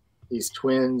these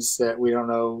twins that we don't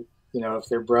know, you know, if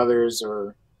they're brothers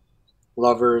or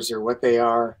lovers or what they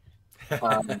are.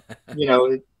 You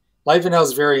know, Life in Hell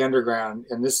is very underground,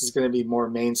 and this is going to be more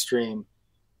mainstream.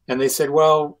 And they said,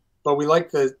 well, but we like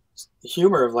the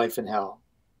humor of Life in Hell.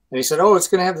 And he said, oh, it's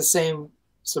going to have the same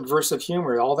subversive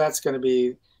humor. All that's going to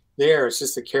be there. It's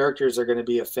just the characters are going to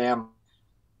be a family,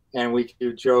 and we can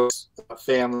do jokes about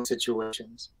family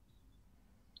situations.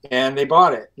 And they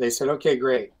bought it. They said, okay,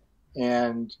 great.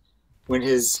 And when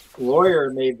his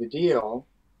lawyer made the deal,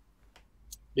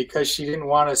 because she didn't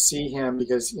want to see him,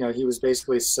 because, you know, he was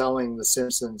basically selling The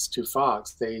Simpsons to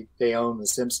Fox. They own The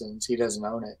Simpsons. He doesn't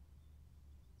own it.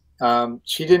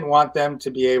 She didn't want them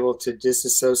to be able to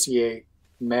disassociate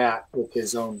Matt with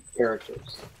his own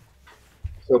characters.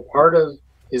 So part of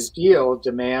his deal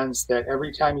demands that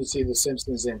every time you see The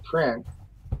Simpsons in print,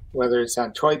 whether it's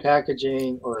on toy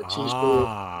packaging or a t-shirt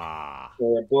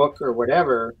or a book or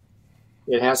whatever,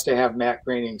 it has to have Matt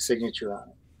Groening's signature on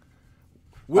it.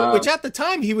 Which at the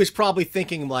time he was probably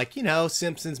thinking like, you know,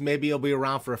 Simpsons, maybe it'll be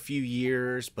around for a few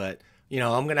years, but, you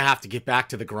know, I'm going to have to get back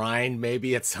to the grind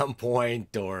maybe at some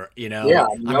point, or, you know, yeah,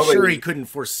 I'm sure he couldn't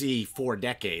foresee 4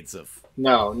 decades of.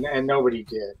 No, and nobody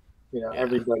did. You know, yeah.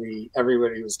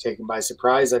 Everybody was taken by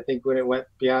surprise, I think, when it went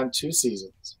beyond 2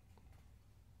 seasons.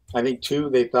 I think 2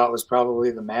 they thought was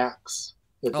probably the max.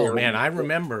 Oh man, I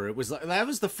remember that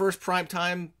was the first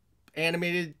primetime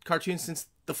animated cartoon since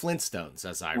the Flintstones,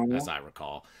 as I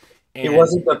recall. And it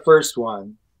wasn't the first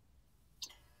one,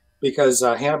 because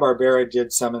Hanna-Barbera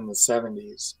did some in the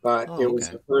 70s, but it was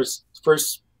the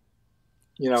first,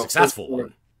 you know, successful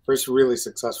one. First really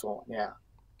successful one, yeah.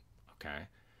 Okay.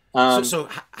 So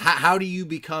how do you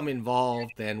become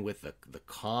involved then with the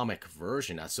comic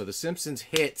version? So The Simpsons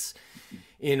hits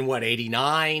in what,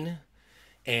 89,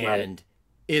 and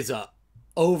is a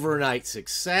overnight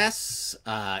success.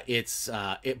 But it's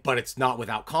not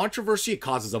without controversy. It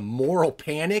causes a moral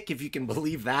panic, if you can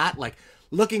believe that. Like,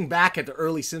 looking back at the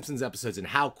early Simpsons episodes and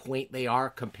how quaint they are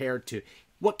compared to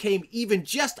what came even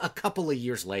just a couple of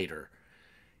years later.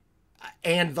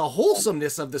 And the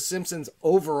wholesomeness of The Simpsons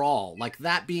overall, like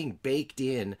that being baked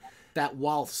in, that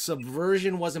while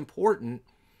subversion was important,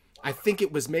 I think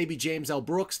it was maybe James L.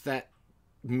 Brooks that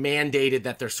mandated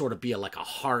that there sort of be a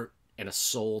heart and a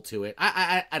soul to it.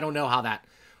 I don't know how that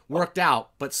worked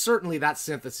out, but certainly that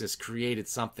synthesis created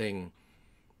something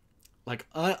like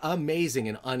amazing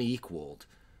and unequaled,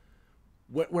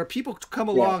 where people come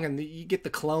along and you get the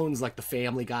clones like the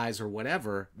Family Guys or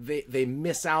whatever. They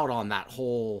miss out on that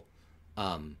whole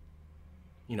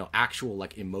you know, actual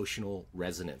like emotional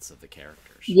resonance of the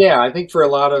characters. Yeah, I think for a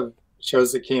lot of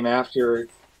shows that came after,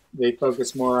 they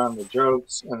focus more on the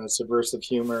jokes and the subversive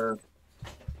humor,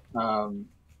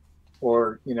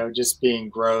 or, you know, just being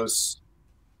gross,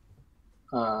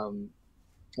 and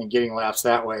getting laughs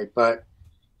that way. But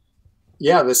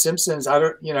yeah, The Simpsons, I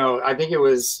think it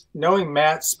was knowing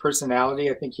Matt's personality.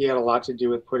 I think he had a lot to do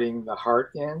with putting the heart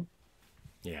in.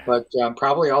 Yeah. But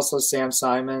probably also Sam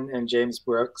Simon and James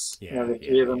Brooks, you know, the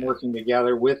 3 of them working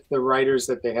together with the writers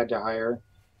that they had to hire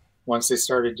once they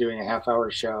started doing a half-hour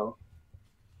show.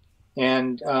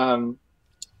 And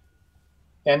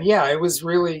yeah, it was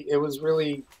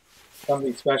really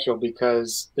something special,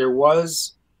 because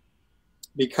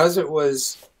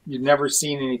you'd never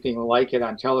seen anything like it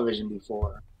on television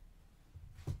before.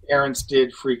 Parents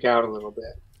did freak out a little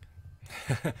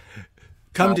bit.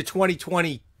 Come to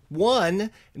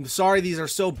 2021, and sorry these are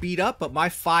so beat up, but my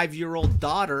 5-year-old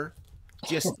daughter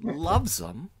just loves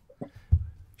them.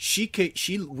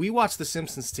 We watch The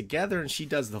Simpsons together, and she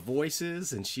does the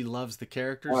voices, and she loves the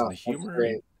characters and the humor.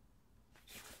 Great.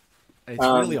 It's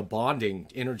really a bonding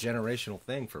intergenerational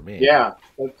thing for me. Yeah.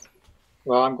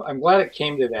 Well, I'm glad it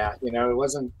came to that. You know, it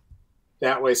wasn't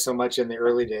that way so much in the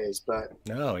early days, but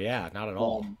no, yeah, not at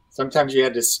all. Sometimes you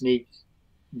had to sneak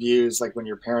views, like when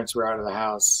your parents were out of the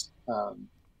house.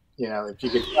 You know, if you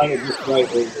could kind of just right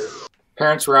where your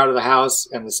parents were out of the house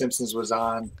and The Simpsons was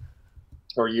on,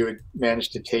 or you had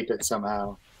managed to tape it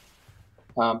somehow.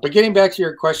 But getting back to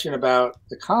your question about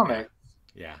the comic.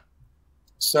 Yeah.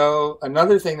 So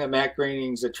another thing that Matt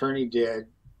Groening's attorney did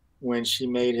when she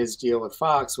made his deal with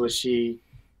Fox was she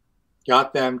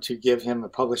got them to give him the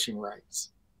publishing rights,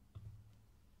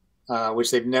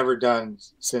 which they've never done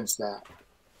since that.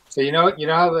 So you know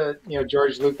how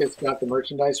George Lucas got the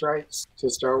merchandise rights to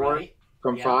Star Wars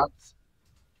from Fox?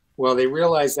 Well, they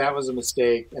realized that was a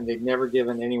mistake, and they've never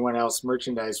given anyone else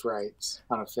merchandise rights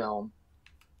on a film.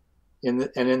 In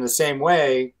the same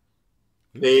way,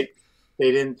 they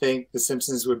didn't think The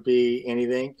Simpsons would be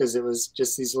anything because it was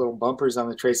just these little bumpers on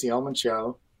the Tracy Ullman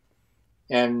show.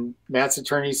 And Matt's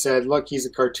attorney said, look, he's a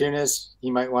cartoonist. He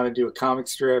might want to do a comic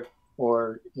strip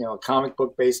or, a comic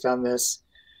book based on this.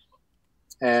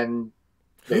 And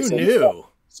who knew?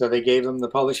 So they gave him the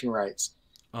publishing rights.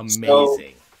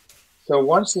 Amazing. So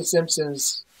once The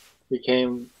Simpsons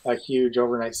became a huge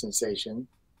overnight sensation,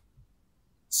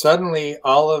 suddenly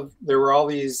there were all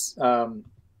these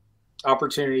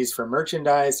opportunities for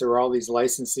merchandise. There were all these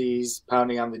licensees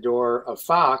pounding on the door of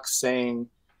Fox saying,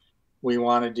 we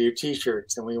want to do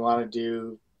T-shirts and we want to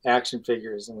do action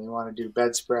figures and we want to do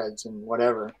bedspreads and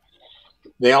whatever.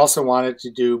 They also wanted to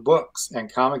do books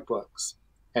and comic books.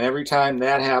 And every time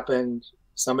that happened,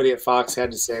 somebody at Fox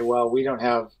had to say, well, we don't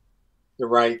have the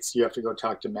rights. You have to go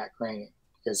talk to Matt Groening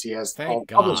because he has all the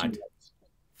publishing rights.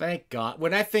 Thank God.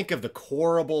 When I think of the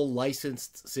horrible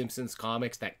licensed Simpsons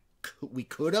comics that we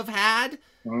could have had,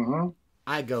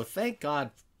 I go, thank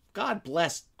God. God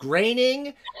bless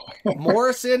Groening,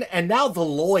 Morrison, and now the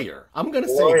lawyer. I'm going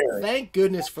to say thank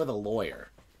goodness for the lawyer.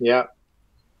 Yeah.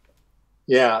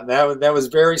 Yeah, that was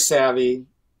very savvy.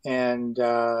 And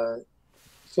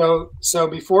so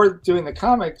before doing the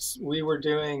comics, we were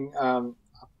doing,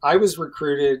 I was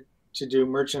recruited to do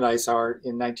merchandise art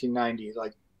in 1990,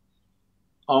 like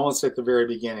almost at the very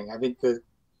beginning. I think the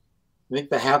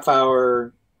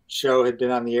half-hour show had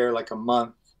been on the air like a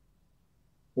month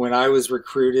when I was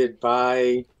recruited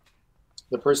by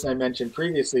the person I mentioned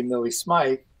previously, Millie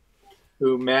Smythe,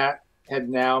 who Matt had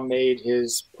now made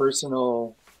his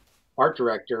personal art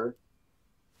director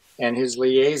and his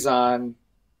liaison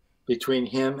between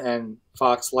him and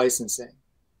Fox licensing.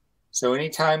 So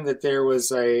anytime that there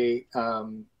was a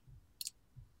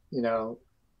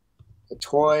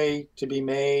toy to be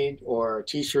made or a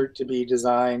T-shirt to be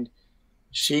designed,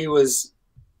 she was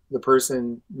the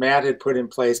person Matt had put in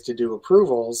place to do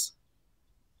approvals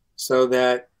so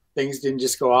that things didn't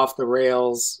just go off the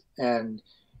rails and,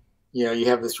 you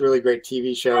have this really great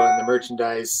TV show and the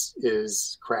merchandise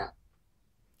is crap.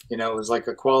 It was like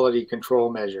a quality control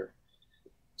measure.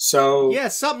 So yeah,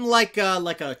 something like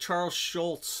a Charles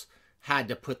Schultz had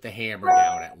to put the hammer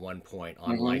down at one point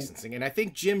on licensing. And I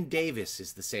think Jim Davis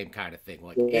is the same kind of thing.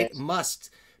 Like it must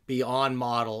be on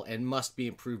model and must be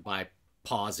improved by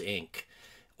Paws Inc.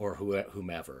 or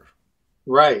whomever.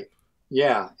 Right.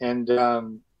 Yeah.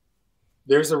 And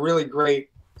there's a really great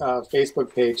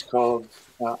Facebook page called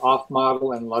Off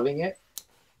Model and Loving It.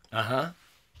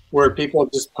 Where people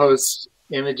just post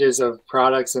images of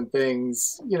products and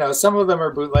things. Some of them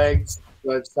are bootlegs,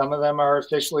 but some of them are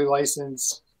officially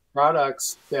licensed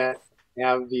products that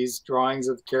have these drawings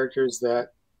of characters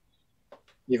that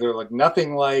either look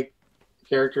nothing like the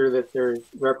character that they're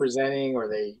representing or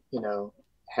they,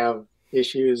 have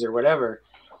issues or whatever.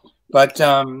 But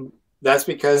that's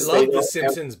because I love the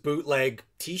Simpsons bootleg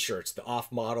T-shirts, the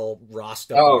off-model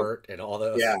Rasta art and all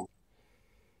those. Yeah.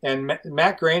 And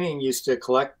Matt Groening used to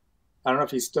collect, I don't know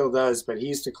if he still does, but he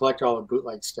used to collect all the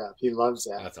bootleg stuff. He loves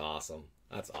that. That's awesome.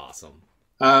 That's awesome.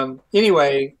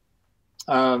 Anyway,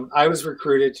 I was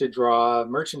recruited to draw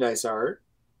merchandise art.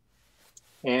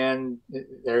 And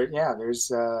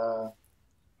there's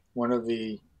one of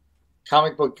the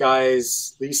comic book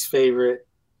guy's least favorite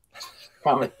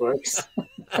comic books.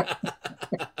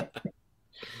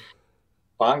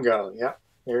 Bongo. Yep.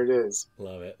 There it is.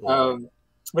 Love it.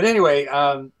 But anyway,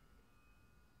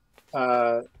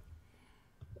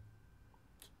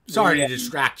 sorry to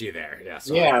distract you there. Yeah.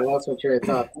 Sorry. Yeah, I lost my train of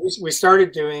thought. We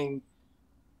started doing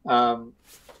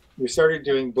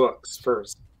books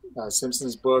first.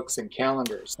 Simpsons books and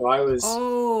calendars. So I was...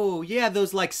 Oh, yeah,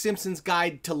 those like Simpsons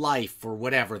Guide to Life or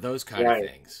whatever, those kind of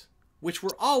things. Which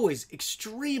were always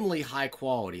extremely high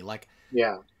quality. Like,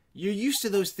 yeah, you're used to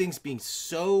those things being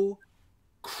so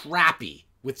crappy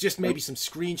with just maybe some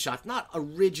screenshots, not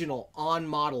original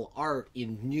on-model art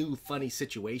in new funny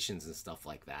situations and stuff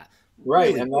like that. Right,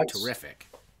 really and that's terrific.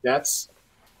 That's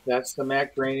the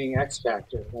Matt Groening X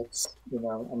factor. That's,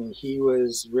 he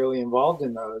was really involved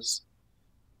in those.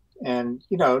 And,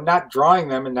 not drawing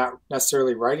them and not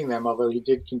necessarily writing them, although he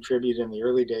did contribute in the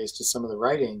early days to some of the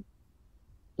writing.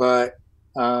 But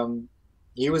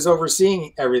he was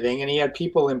overseeing everything, and he had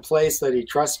people in place that he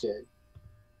trusted.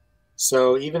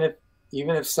 So even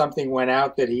even if something went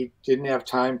out that he didn't have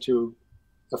time to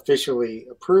officially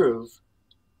approve,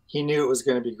 he knew it was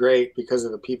going to be great because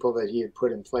of the people that he had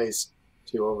put in place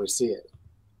to oversee it.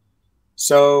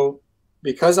 So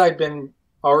because I'd been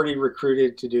already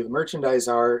recruited to do the merchandise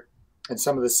art, and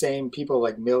some of the same people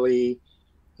like Millie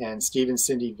and Steve and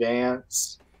Cindy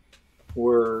Vance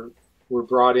were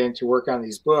brought in to work on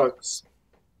these books,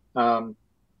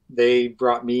 they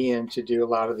brought me in to do a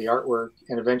lot of the artwork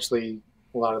and eventually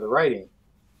a lot of the writing.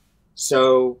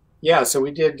 So yeah, so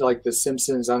we did like the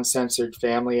Simpsons Uncensored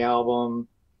Family album.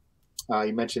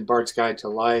 You mentioned Bart's Guide to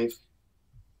Life.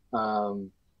 Are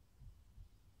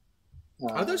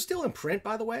those still in print,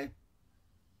 by the way?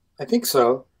 I think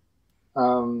so.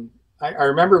 I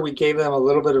remember we gave them a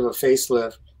little bit of a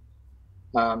facelift.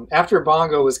 After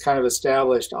Bongo was kind of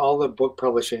established, all the book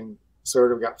publishing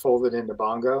sort of got folded into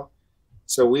Bongo.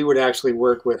 So we would actually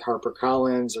work with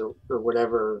HarperCollins or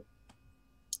whatever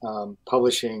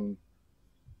publishing,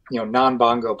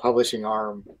 non-Bongo publishing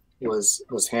arm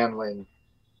was handling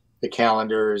the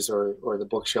calendars or the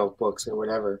bookshelf books or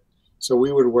whatever. So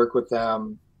we would work with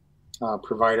them,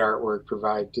 provide artwork,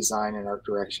 provide design and art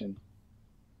direction.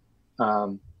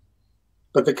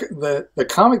 But the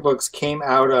comic books came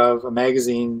out of a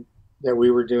magazine that we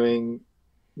were doing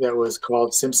that was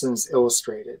called Simpsons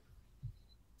Illustrated.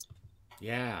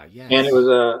 Yeah, yeah. And it was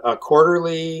a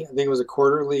quarterly, I think it was a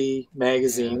quarterly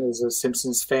magazine. Yeah. It was a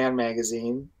Simpsons fan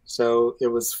magazine. So it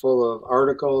was full of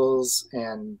articles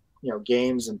and,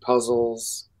 games and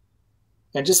puzzles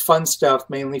and just fun stuff,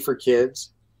 mainly for kids.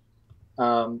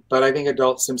 But I think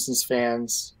adult Simpsons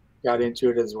fans got into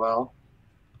it as well.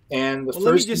 And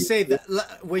let me just say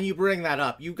that when you bring that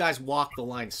up, you guys walk the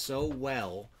line so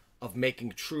well of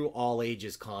making true all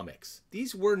ages comics.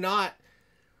 These were not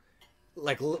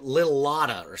like Little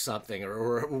Lotta or something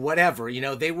or whatever,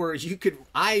 they were,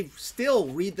 I still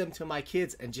read them to my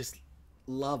kids and just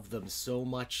love them so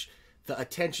much. The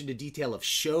attention to detail of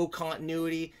show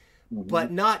continuity,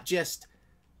 but not just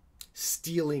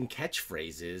stealing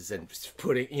catchphrases and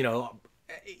putting,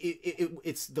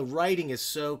 it's the writing is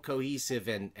so cohesive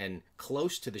and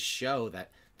close to the show that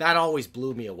always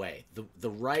blew me away. The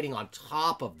writing on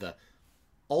top of the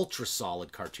ultra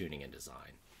solid cartooning and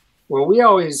design. Well, we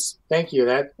always thank you.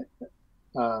 That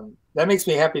makes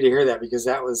me happy to hear that, because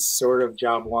that was sort of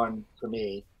job one for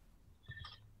me.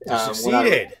 You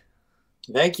succeeded.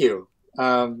 Thank you.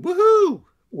 Woohoo!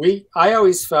 I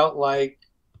always felt like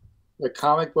the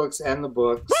comic books and the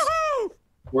books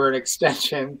were an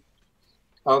extension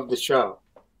of the show.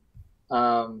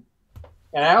 And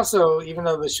I also, even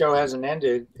though the show hasn't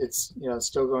ended, it's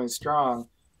still going strong.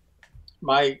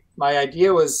 My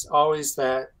idea was always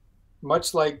that,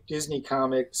 much like Disney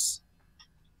Comics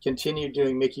continued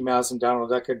doing Mickey Mouse and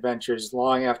Donald Duck adventures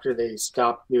long after they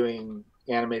stopped doing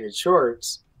animated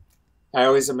shorts, I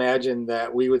always imagined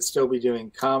that we would still be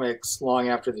doing comics long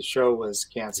after the show was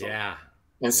canceled. Yeah.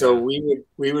 And so we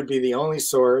would be the only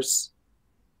source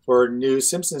for new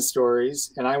Simpsons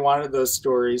stories, and I wanted those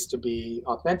stories to be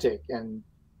authentic and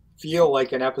feel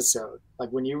like an episode. Like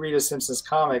when you read a Simpsons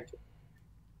comic,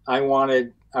 I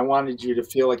wanted you to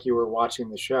feel like you were watching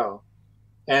the show.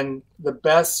 And the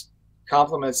best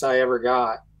compliments I ever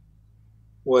got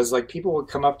was like people would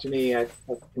come up to me at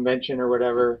a convention or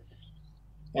whatever,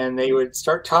 and they would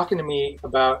start talking to me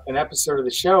about an episode of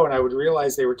the show, and I would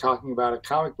realize they were talking about a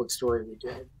comic book story we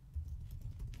did.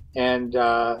 And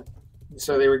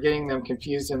so they were getting them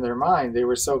confused in their mind. They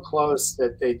were so close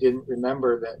that they didn't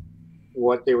remember that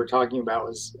what they were talking about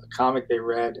was a comic they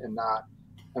read and not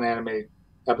an animated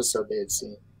episode they had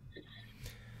seen.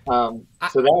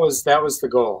 So that was the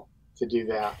goal, to do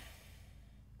that.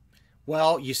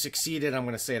 Well, you succeeded. I'm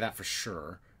going to say that for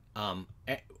sure.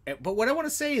 But what I want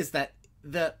to say is that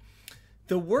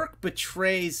the work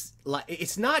betrays, like,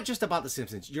 it's not just about The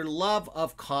Simpsons. Your love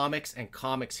of comics and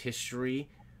comics history,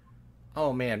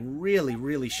 oh man, really,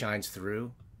 really shines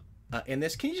through in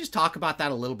this. Can you just talk about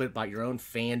that a little bit, about your own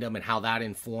fandom and how that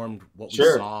informed what we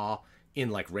saw in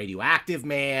like Radioactive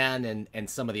Man and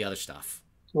some of the other stuff?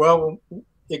 Well,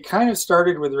 it kind of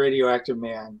started with Radioactive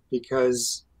Man,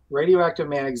 because Radioactive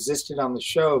Man existed on the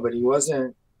show, but he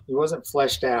wasn't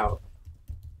fleshed out.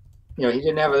 He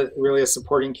didn't have really a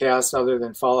supporting cast other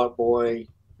than Fall Out Boy.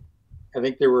 I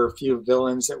think there were a few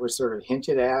villains that were sort of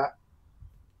hinted at.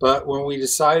 But when we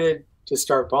decided to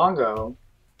start Bongo,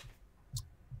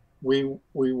 we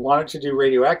wanted to do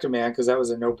Radioactive Man because that was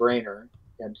a no-brainer,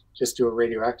 and just do a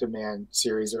Radioactive Man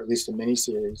series, or at least a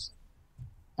mini-series.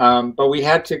 But we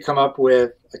had to come up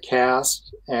with a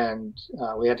cast, and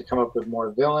we had to come up with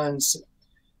more villains.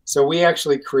 So we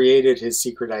actually created his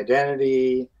secret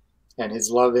identity and his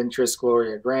love interest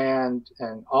Gloria Grant,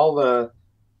 and a lot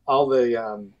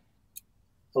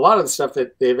of the stuff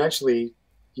that they eventually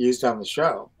used on the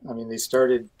show. I mean, they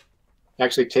started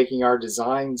actually taking our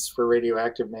designs for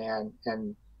Radioactive Man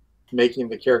and making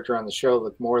the character on the show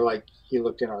look more like he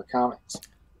looked in our comics.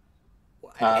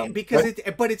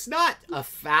 But it's not a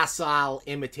facile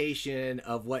imitation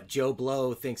of what Joe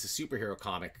Blow thinks a superhero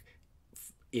comic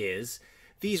is.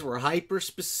 These were hyper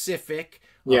specific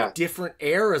of different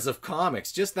eras of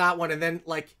comics. Just that one, and then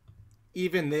like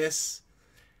even this.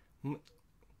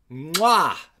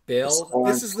 Mwah, Bill.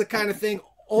 This is the kind of thing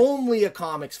only a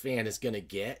comics fan is going to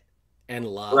get and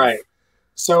love. Right.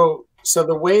 So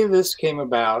the way this came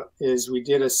about is we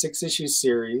did a 6-issue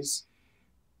series,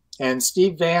 and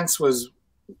Steve Vance was,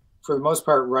 for the most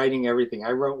part, writing everything.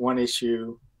 I wrote 1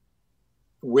 issue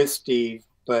with Steve,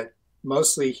 but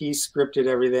mostly he scripted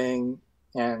everything,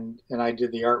 and I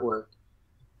did the artwork.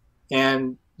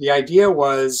 And the idea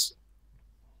was,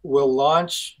 we'll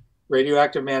launch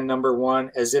Radioactive Man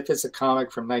 #1 as if it's a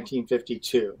comic from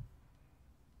 1952,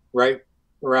 right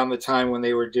around the time when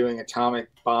they were doing atomic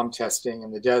bomb testing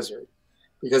in the desert,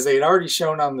 because they had already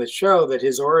shown on the show that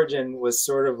his origin was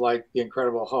sort of like the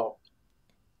Incredible Hulk,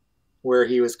 where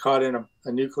he was caught in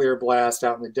a nuclear blast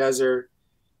out in the desert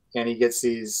and he gets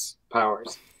these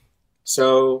powers.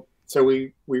 So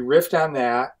we riffed on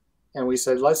that, and we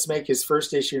said, let's make his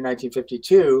first issue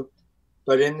 1952,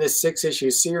 but in this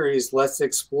 6-issue series, let's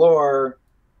explore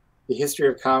the history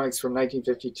of comics from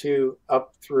 1952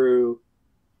 up through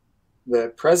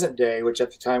the present day, which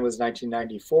at the time was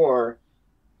 1994,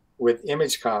 with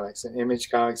Image Comics, and Image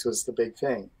Comics was the big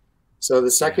thing. So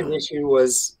the second issue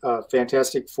was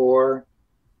Fantastic Four,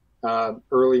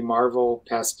 early Marvel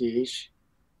pastiche.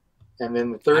 And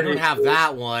then the third I don't have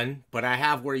that one, but I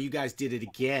have where you guys did it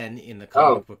again in the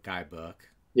Comic Book Guy book.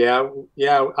 Yeah.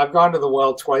 I've gone to the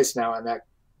well twice now on that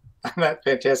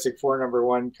Fantastic Four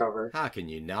 #1 cover. How can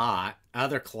you not?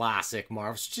 Other classic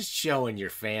Marvels, just showing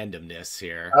your fandomness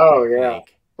here. Oh, yeah.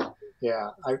 Yeah.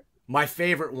 My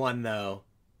favorite one, though,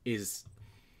 is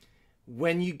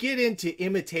when you get into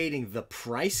imitating the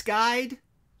price guide,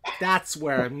 that's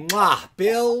where,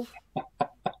 Bill...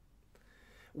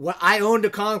 Well, I owned a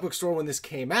comic book store when this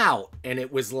came out, and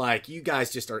it was like, you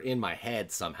guys just are in my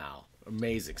head somehow.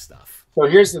 Amazing stuff. So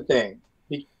here's the thing.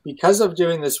 Because of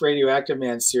doing this Radioactive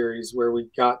Man series where we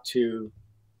got to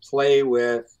play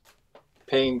with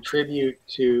paying tribute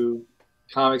to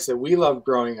comics that we loved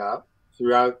growing up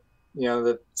throughout,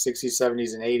 the 60s,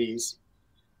 70s, and 80s,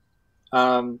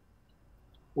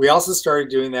 we also started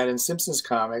doing that in Simpsons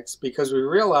comics, because we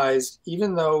realized,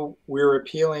 even though we were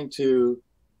appealing to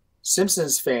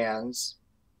Simpsons fans,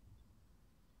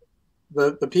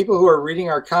 the people who are reading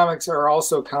our comics are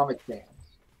also comic fans.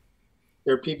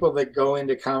 They're people that go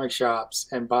into comic shops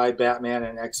and buy Batman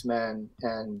and X-Men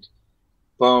and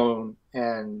Bone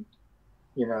and,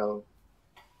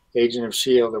 Agent of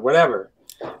S.H.I.E.L.D. or whatever.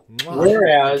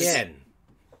 Whereas,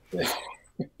 that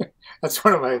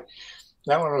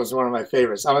one was one of my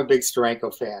favorites. I'm a big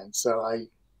Steranko fan, so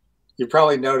you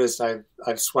probably noticed I've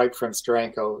swiped from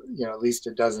Steranko, at least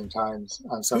a dozen times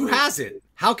on some. Who hasn't?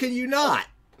 How can you not?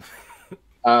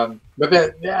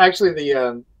 But actually,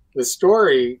 the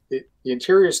story, the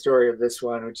interior story of this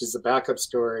one, which is the backup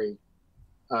story,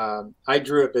 I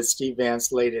drew it, but Steve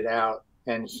Vance laid it out,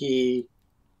 and he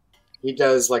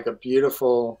does like a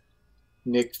beautiful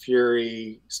Nick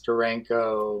Fury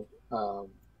Steranko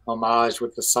homage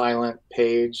with the silent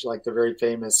page, like the very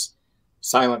famous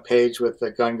silent page with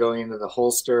the gun going into the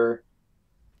holster,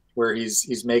 where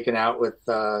he's making out with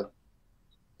the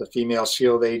female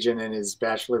S.H.I.E.L.D. agent in his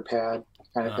bachelor pad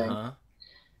kind of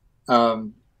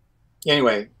thing.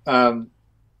 Anyway, the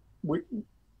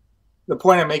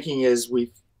point I'm making is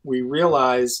we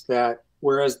realized that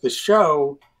whereas the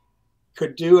show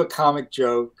could do a comic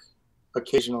joke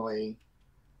occasionally,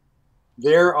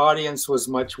 their audience was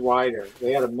much wider.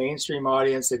 They had a mainstream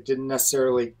audience that didn't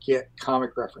necessarily get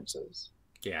comic references.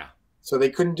 Yeah. So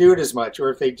they couldn't do it as much. Or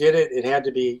if they did it, it had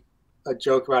to be a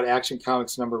joke about Action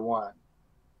Comics #1.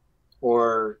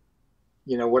 Or,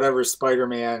 whatever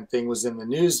Spider-Man thing was in the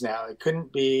news now. It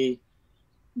couldn't be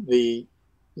the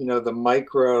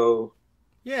micro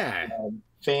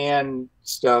fan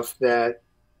stuff that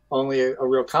only a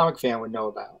real comic fan would know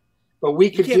about. But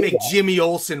we could. You can't make Jimmy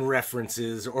Olsen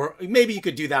references, or maybe you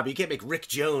could do that, but you can't make Rick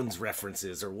Jones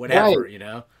references or whatever,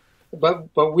 right.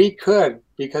 But we could,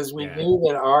 because we knew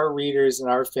that our readers and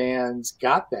our fans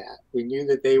got that. We knew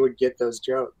that they would get those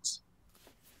jokes.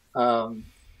 And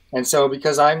so,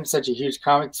 because I'm such a huge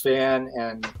comics fan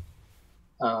and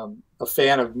a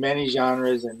fan of many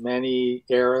genres and many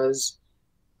eras,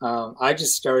 I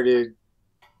just started,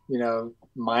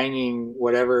 mining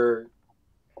whatever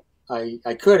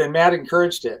I could, and Matt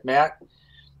encouraged it. Matt,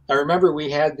 I remember we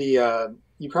had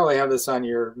you probably have this on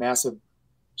your massive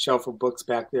shelf of books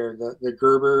back there, the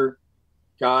Gerber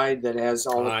guide that has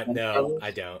all the no,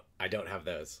 covers. I don't have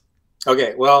those.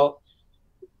 Okay, well,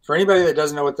 for anybody that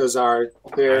doesn't know what those are,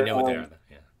 I know what they are.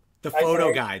 Yeah, the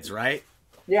photo guides, right?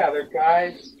 Yeah, they're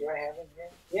guides. Do I have them here?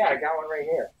 Yeah, I got one right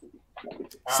here.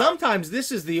 Sometimes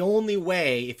this is the only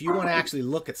way, if you want to actually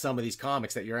look at some of these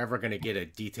comics, that you're ever going to get a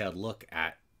detailed look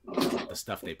at the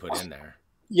stuff they put in there.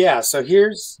 Yeah, so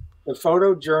here's the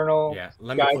photo journal. Yeah,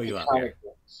 let me pull you up here.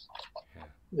 Yeah.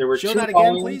 There were show that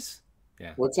again, please.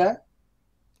 Yeah. What's that?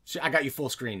 I got you full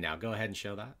screen now. Go ahead and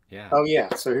show that. Yeah. Oh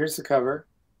yeah. So here's the cover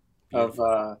of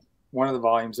one of the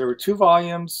volumes. There were 2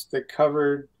 volumes that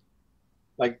covered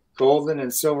like Golden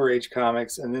and Silver Age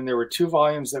comics, and then there were 2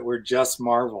 volumes that were just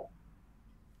Marvel,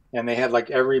 and they had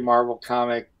like every Marvel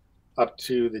comic up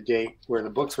to the date where the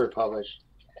books were published.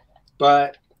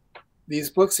 But these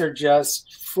books are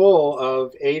just full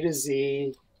of A to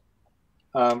Z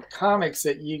comics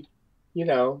that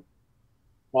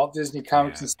Walt Disney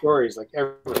comics and stories, like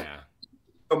everything. Yeah.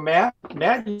 So Matt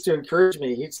used to encourage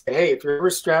me. He'd say, "Hey, if you're ever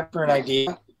strapped for an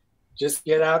idea, just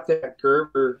get out that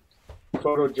Gerber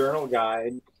photo journal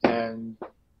guide and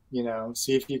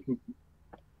see if you can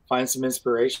find some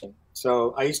inspiration."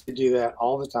 So I used to do that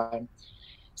all the time.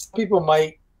 Some people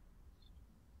might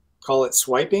call it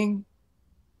swiping,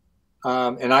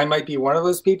 and I might be one of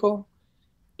those people,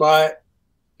 but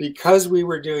because we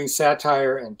were doing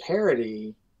satire and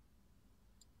parody,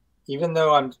 even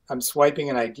though I'm swiping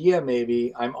an idea,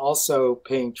 maybe I'm also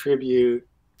paying tribute.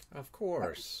 Of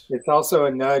course, it's also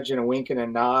a nudge and a wink and a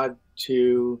nod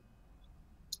to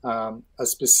a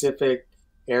specific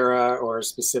era or a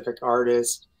specific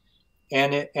artist,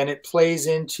 and it plays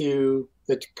into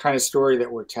the kind of story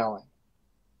that we're telling.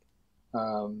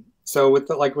 So with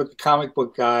the comic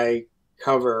book guy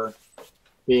cover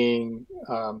being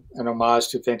an homage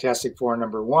to Fantastic Four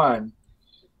 #1,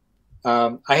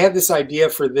 I had this idea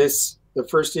for the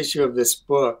first issue of this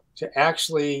book to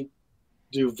actually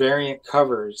do variant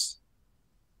covers.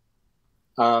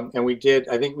 And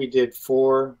I think we did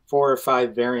 4 or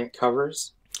 5 variant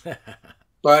covers.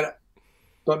 But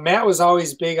Matt was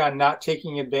always big on not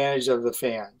taking advantage of the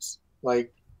fans.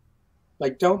 Like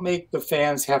don't make the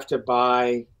fans have to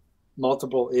buy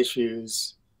multiple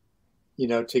issues,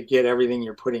 to get everything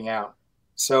you're putting out.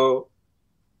 So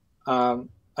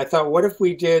I thought, what if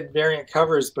we did variant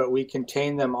covers, but we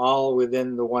contained them all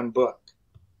within the one book?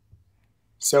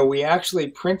 So we actually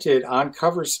printed on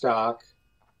cover stock.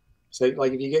 So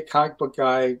like if you get Comic Book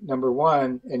Guy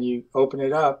 #1 and you open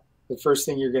it up, the first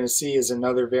thing you're going to see is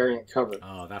another variant cover.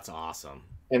 Oh, that's awesome.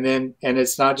 And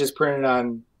it's not just printed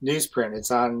on newsprint,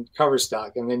 it's on cover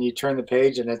stock. And then you turn the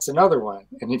page and it's another one.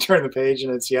 And you turn the page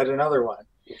and it's yet another one.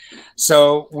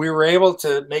 So we were able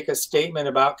to make a statement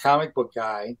about Comic Book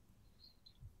Guy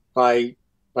by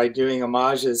doing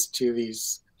homages to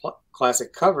these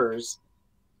classic covers,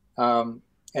 and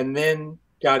then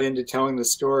got into telling the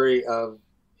story of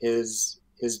his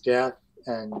death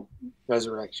and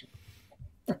resurrection.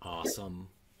 Awesome.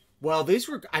 Well, these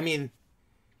were,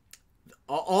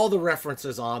 all the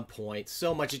references on point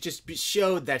so much. It just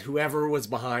showed that whoever was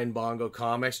behind Bongo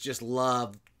Comics just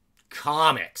loved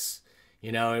comics.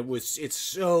 It's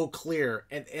so clear.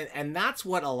 And that's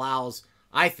what allows,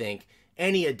 I think,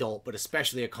 any adult, but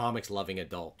especially a comics loving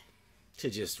adult, to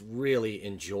just really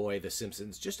enjoy The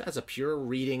Simpsons just as a pure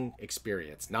reading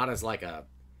experience, not as like a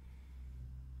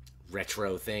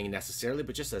retro thing necessarily,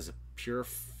 but just as a pure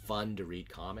fun to read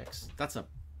comics. That's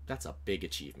a big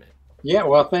achievement. Yeah,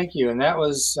 well, thank you. And that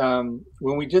was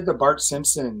when we did the Bart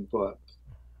Simpson book.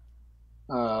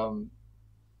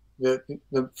 The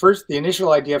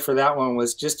initial idea for that one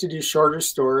was just to do shorter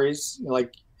stories.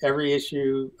 Like every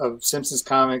issue of Simpsons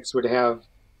comics would have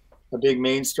a big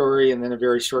main story and then a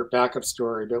very short backup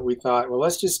story. But we thought, well,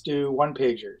 let's just do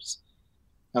 1-pagers,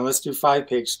 and let's do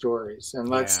 5-page stories, and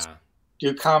let's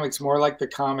do comics more like the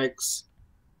comics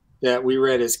that we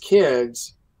read as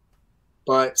kids,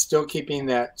 but still keeping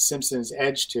that Simpsons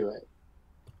edge to it.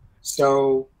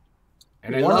 So,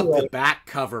 and I love the back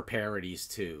cover parodies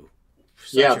too.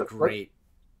 Such a great.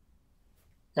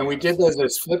 And we did those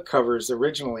as flip covers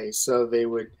originally, so they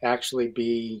would actually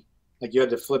be like you had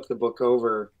to flip the book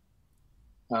over.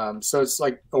 So it's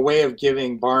like a way of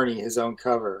giving Barney his own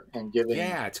cover and giving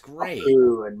it's great.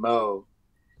 Apu and Mo,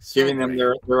 giving them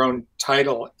their own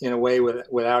title in a way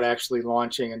without actually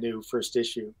launching a new first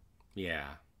issue. Yeah.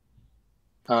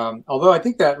 Although I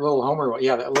think that little Homer one,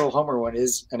 that little Homer one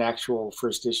is an actual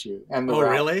first issue. And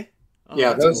really? Oh,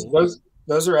 Yeah, that's cool.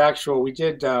 those are actual. We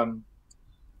did a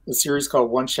series called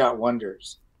One Shot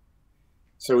Wonders.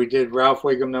 So we did Ralph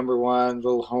Wiggum #1,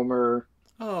 Little Homer,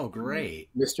 Oh, great.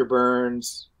 Mr.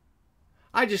 Burns.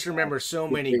 I just remember so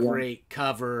Big many Wiggum. great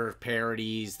cover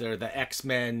parodies. They're the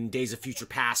X-Men Days of Future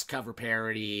Past cover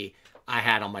parody I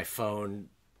had on my phone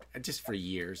just for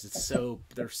years.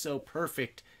 They're so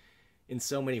perfect in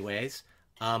so many ways.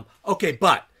 Okay,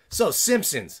 but so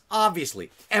Simpsons,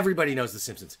 obviously everybody knows the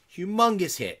Simpsons.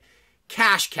 Humongous hit,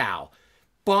 cash cow.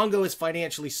 Bongo is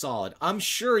financially solid. I'm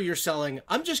sure you're selling.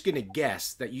 I'm just gonna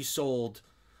guess that you sold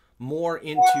more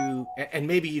into, and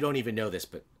maybe you don't even know this,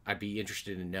 but I'd be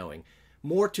interested in knowing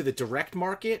more to the direct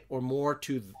market or more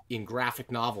to in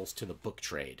graphic novels to the book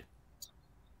trade.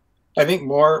 I think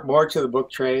more to the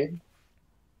book trade.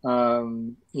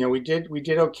 We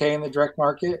did okay in the direct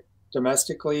market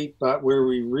domestically, but where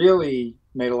we really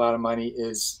made a lot of money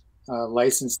is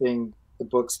licensing the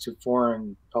books to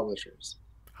foreign publishers.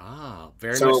 Ah,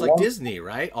 very So much at like one, Disney,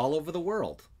 right? All over the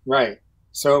world. right.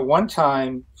 So at one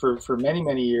time, for many,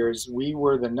 many years, we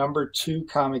were the #2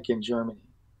 comic in Germany.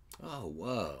 Oh,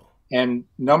 whoa. And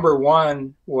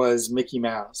 #1 was Mickey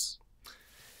Mouse.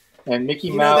 And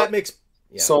Mickey Mouse That makes,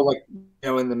 yeah. sold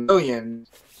in the millions.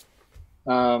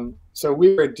 So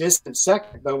we were a distant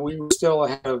second, but we were still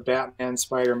ahead of Batman,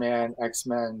 Spider-Man,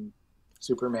 X-Men,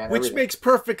 Superman, Which everything. makes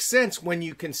perfect sense when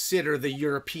you consider the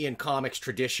European comics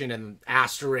tradition and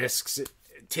asterisks,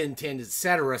 Tintin,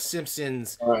 etc.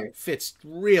 Simpsons Right. fits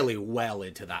really well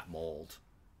into that mold.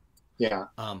 Yeah.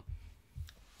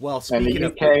 Well, And speaking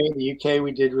of, the UK,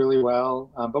 we did really well,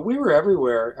 but we were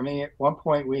everywhere. I mean, at one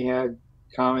point we had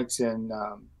comics in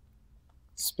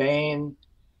Spain,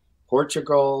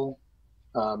 Portugal,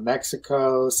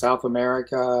 Mexico, South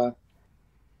America.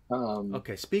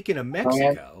 okay, speaking of France.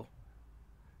 Mexico,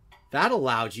 that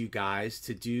allowed you guys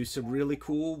to do some really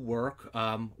cool work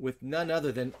with none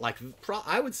other than, like,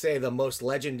 I would say the most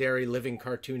legendary living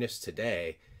cartoonist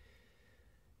today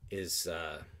is,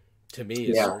 to me,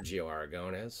 is Yeah. Sergio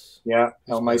Aragonés. Yeah,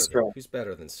 El Maestro. Who's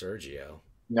better than Sergio?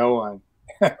 No one.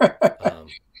 Um,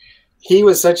 He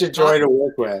was such a joy to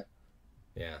work with.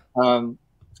 yeah.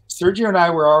 Sergio and I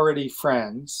were already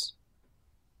friends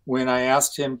when I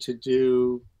asked him to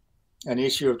do an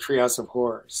issue of Treehouse of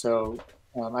Horror. So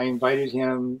I invited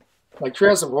him. Like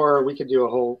Treehouse of Horror, we could do a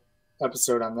whole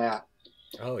episode on that.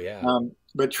 Oh, yeah.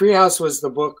 But Treehouse was the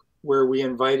book where we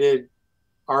invited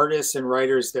artists and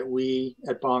writers that we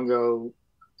at Bongo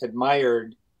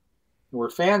admired and were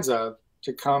fans of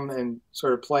to come and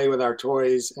sort of play with our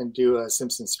toys and do a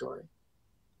Simpsons story.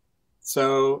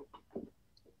 So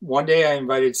one day I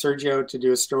invited Sergio to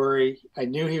do a story. I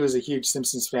knew he was a huge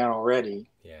Simpsons fan already.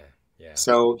 Yeah, yeah.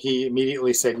 So he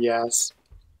immediately said yes.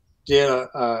 Did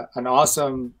an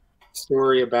awesome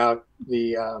story about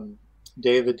the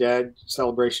Day of the Dead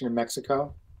celebration in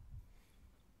Mexico.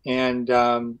 And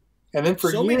then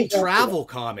for so years many after travel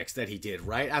comics that he did,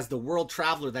 right? As the world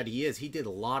traveler that he is, he did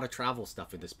a lot of travel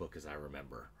stuff in this book, as I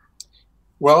remember.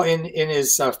 Well, in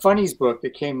his Funnies book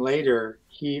that came later,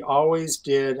 he always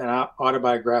did an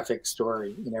autobiographic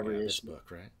story in every issue. This book,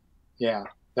 right? Yeah,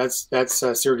 that's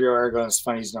Sergio Aragonés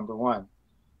Funnies #1.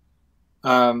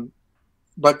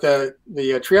 But the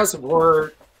Treehouse of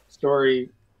Horror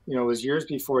story, was years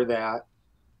before that.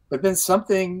 But then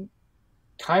something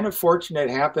kind of fortunate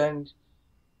happened.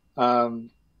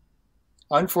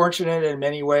 Unfortunate in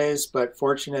many ways, but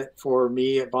fortunate for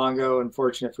me at Bongo and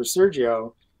fortunate for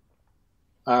Sergio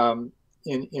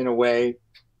in a way,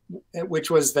 which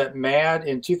was that Mad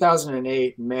in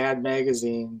 2008, Mad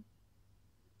magazine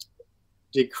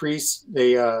decreased.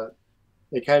 They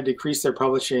kind of decreased their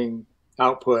publishing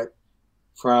output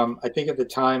from, I think at the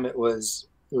time it was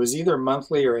either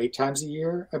monthly or 8 times a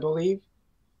year, I believe,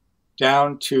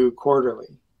 down to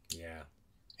quarterly. Yeah.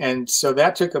 And so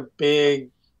that took a big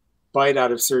bite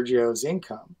out of Sergio's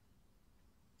income.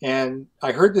 And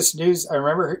I heard this news. I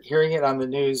remember hearing it on the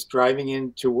news driving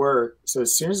into work. So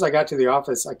as soon as I got to the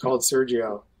office, I called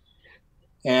Sergio.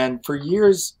 And for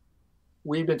years,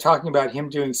 we've been talking about him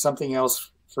doing something else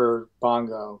for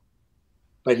Bongo,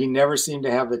 but he never seemed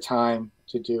to have the time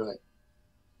to do it.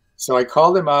 So I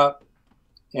called him up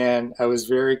and I was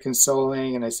very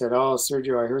consoling. And I said, "Oh,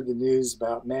 Sergio, I heard the news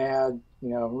about Mad.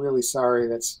 I'm really sorry.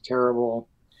 That's terrible.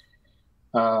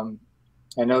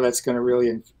 I know that's going to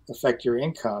really affect your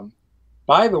income.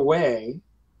 By the way,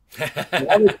 now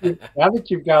that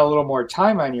you've got a little more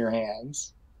time on your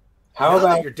hands, how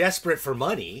about you're desperate for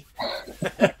money?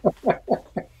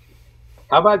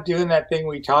 How about doing that thing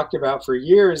we talked about for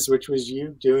years, which was you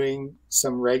doing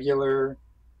some regular,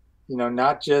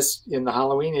 not just in the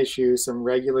Halloween issue, some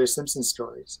regular Simpsons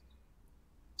stories."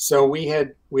 So we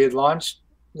had launched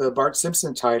the Bart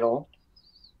Simpson title,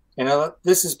 and I thought,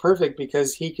 this is perfect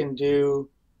because he can do,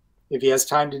 if he has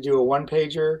time to do a one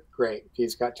pager, great. If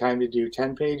he's got time to do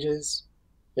 10 pages,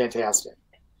 fantastic.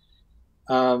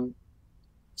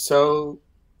 So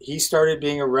he started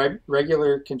being a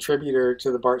regular contributor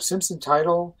to the Bart Simpson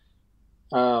title.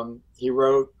 He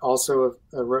wrote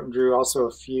and drew also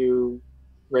a few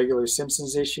regular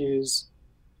Simpsons issues.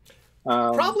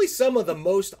 Probably some of the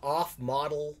most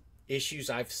off-model issues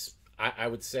I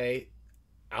would say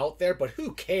out there, but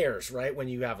who cares, right? When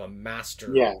you have a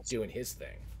master doing his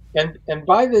thing. And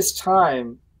by this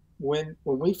time, when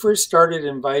we first started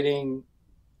inviting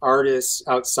artists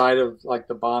outside of like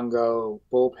the Bongo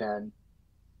bullpen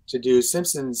to do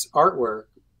Simpsons artwork,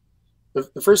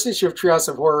 the first issue of Treehouse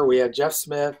of Horror, we had Jeff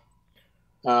Smith,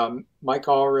 Mike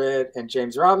Allred, and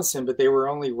James Robinson, but they were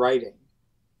only writing.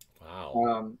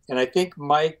 Wow. And I think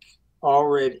Mike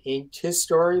Allred inked his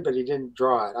story, but he didn't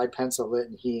draw it. I penciled it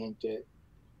and he inked it.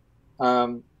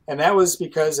 And that was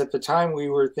because at the time we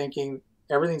were thinking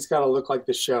everything's got to look like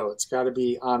the show. It's got to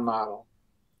be on model.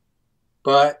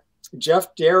 But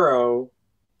Jeff Darrow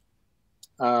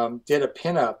did a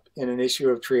pinup in an issue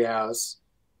of Treehouse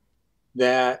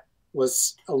that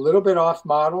was a little bit off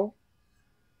model.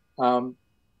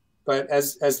 But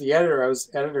as the editor, I was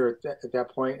editor at that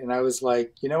point, and I was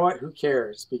like, you know what? Who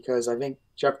cares? Because I think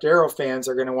Jeff Darrow fans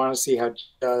are going to want to see how he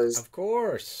does. Of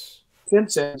course.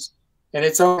 Simpsons. And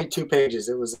it's only 2 pages.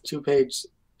 It was a 2-page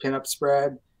pinup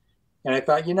spread. And I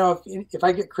thought, if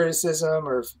I get criticism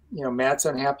or if, Matt's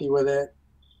unhappy with it,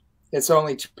 it's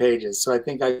only 2 pages. So I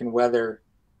think I can weather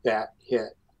that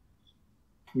hit.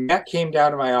 Matt came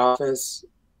down to my office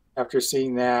after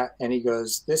seeing that, and he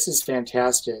goes, this is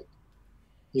fantastic.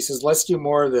 He says, let's do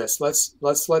more of this. Let's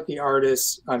let the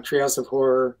artists on Treehouse of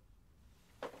Horror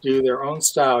do their own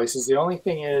style. He says, the only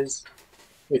thing is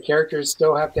the characters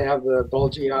still have to have the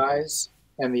bulgy eyes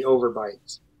and the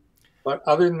overbites. But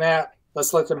other than that,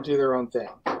 let's let them do their own thing.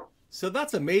 So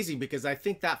that's amazing, because I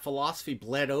think that philosophy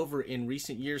bled over in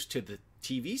recent years to the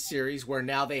TV series, where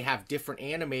now they have different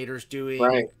animators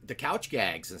doing the couch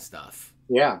gags and stuff.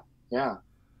 Yeah.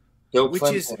 Bill Which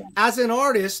Clinton. is, as an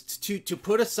artist, to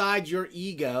put aside your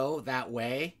ego that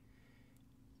way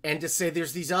and to say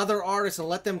there's these other artists and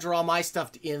let them draw my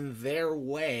stuff in their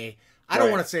way. I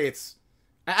don't want to say it's,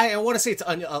 I want to say it's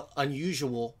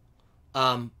unusual,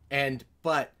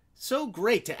 but so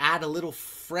great to add a little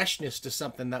freshness to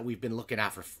something that we've been looking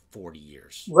at for 40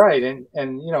 years. Right.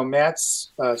 And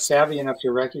Matt's savvy enough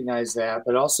to recognize that,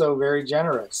 but also very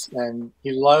generous. And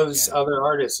he loves other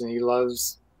artists, and he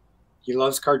loves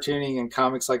cartooning and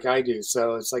comics like I do.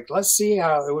 So it's like, let's see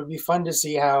how, it would be fun to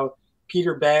see how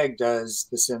Peter Bagg does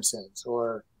The Simpsons,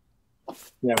 or,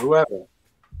 whoever.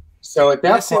 So at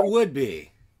that point, it would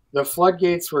be. The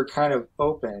floodgates were kind of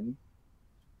open,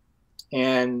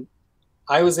 and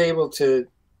I was able to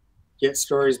get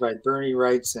stories by Bernie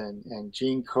Wrightson and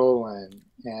Gene Colan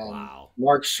and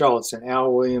Mark Schultz and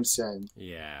Al Williamson.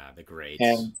 Yeah, the greats.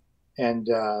 And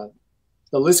the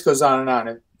list goes on and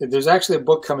on. There's actually a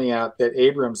book coming out that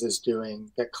Abrams is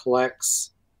doing that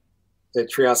collects the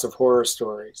Treehouse of Horror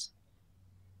stories.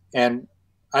 And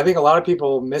I think a lot of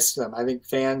people missed them. I think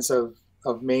fans of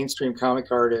mainstream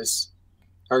comic artists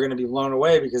are going to be blown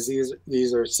away, because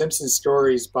these are Simpson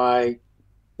stories by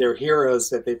their heroes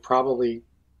that they've probably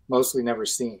mostly never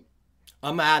seen.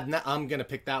 I'm going to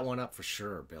pick that one up for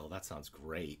sure, Bill. That sounds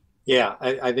great. Yeah,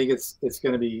 I think it's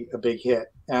going to be a big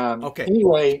hit. Okay.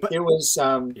 Anyway, it was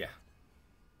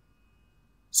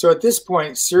So at this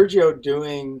point, Sergio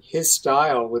doing his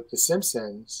style with The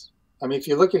Simpsons. I mean, if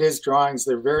you look at his drawings,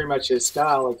 they're very much his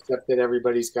style, except that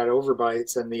everybody's got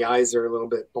overbites and the eyes are a little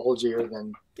bit bulgier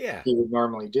than he would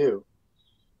normally do.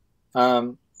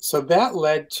 So that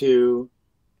led to,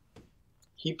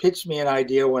 he pitched me an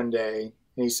idea one day,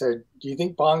 and he said, do you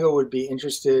think Bongo would be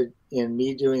interested in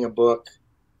me doing a book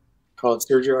called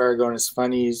Sergio Aragonis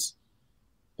Funnies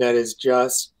that is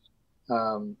just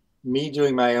me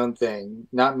doing my own thing,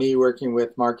 not me working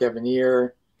with Mark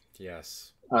Evanier.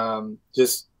 Yes.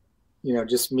 Just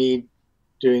me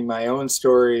doing my own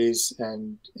stories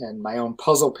and my own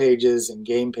puzzle pages and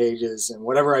game pages and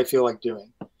whatever I feel like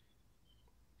doing.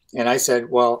 And I said,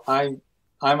 well, I'm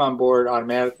on board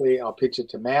automatically. I'll pitch it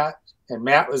to Matt. And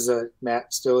Matt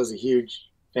still is a huge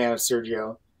fan of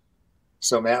Sergio.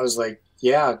 So Matt was like,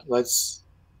 yeah, let's,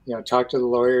 talk to the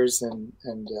lawyers and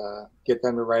get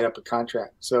them to write up a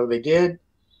contract. So they did.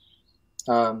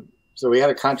 So we had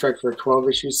a contract for a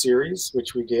 12-issue series,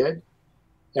 which we did.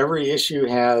 Every issue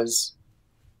has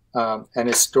an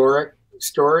historic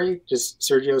story, just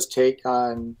Sergio's take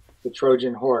on the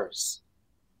Trojan horse.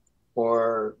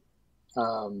 or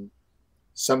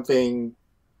something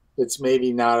that's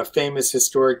maybe not a famous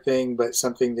historic thing, but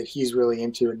something that he's really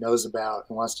into and knows about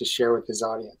and wants to share with his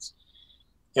audience.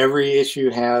 Every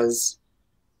issue has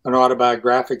an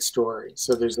autobiographic story.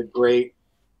 So there's a great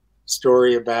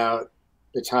story about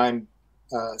the time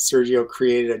Sergio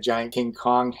created a giant King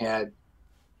Kong head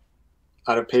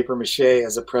out of paper mache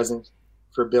as a present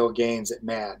for Bill Gaines at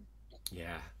MAD.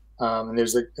 Yeah. And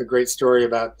there's a great story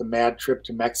about the MAD trip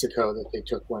to Mexico that they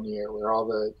took one year, where all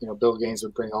the, Bill Gaines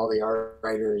would bring all the art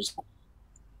writers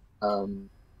on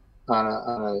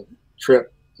a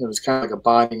trip. It was kind of like a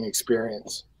bonding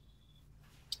experience.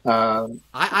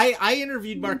 I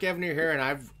interviewed Mark Evanier here,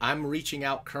 and I'm reaching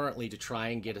out currently to try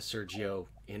and get a Sergio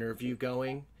interview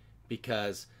going,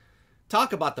 because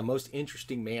talk about the most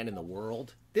interesting man in the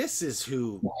world. This is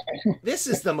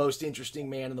the most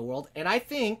interesting man in the world, and I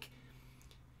think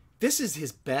this is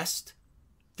his best.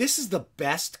 This is the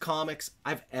best comics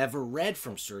I've ever read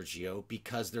from Sergio,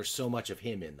 because there's so much of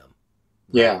him in them.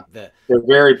 Yeah, they're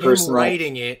very personal.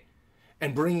 Writing it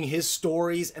and bringing his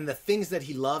stories and the things that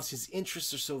he loves. His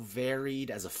interests are so varied.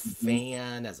 As a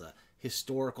fan, as a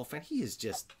historical fan, he's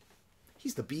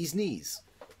the bee's knees.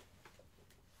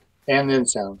 And then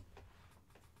some.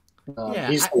 Yeah,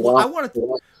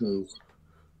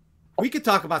 we could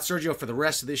talk about Sergio for the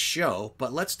rest of this show,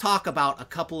 but let's talk about a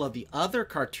couple of the other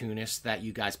cartoonists that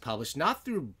you guys published, not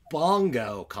through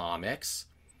Bongo Comics,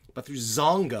 but through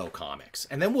Zongo Comics,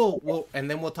 and then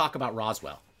we'll talk about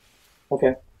Roswell.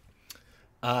 Okay.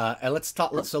 And let's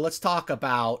talk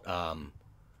about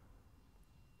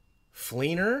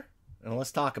Fleener, and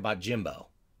let's talk about Jimbo.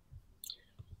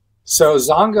 So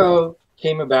Zongo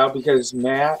came about because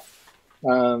Matt,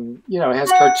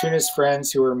 has cartoonist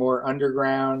friends who are more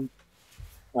underground.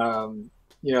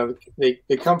 They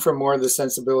come from more of the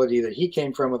sensibility that he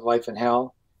came from with Life in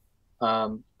Hell.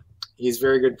 He's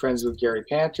very good friends with Gary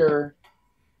Panter,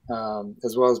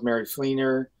 as well as Mary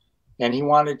Fleener, and he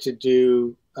wanted to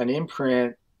do an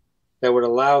imprint that would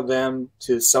allow them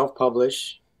to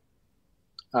self-publish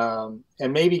and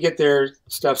maybe get their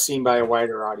stuff seen by a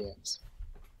wider audience.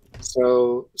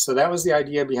 So that was the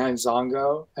idea behind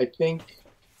Zongo. I think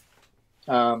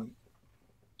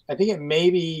it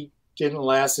maybe didn't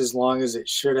last as long as it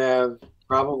should have,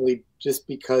 probably just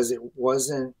because it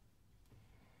wasn't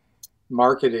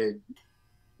marketed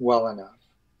well enough.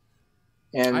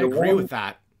 And I agree with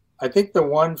that. I think the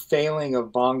one failing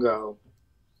of Bongo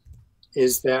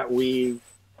is that we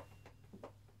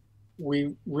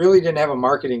really didn't have a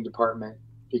marketing department,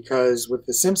 because with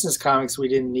the Simpsons comics we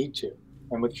didn't need to,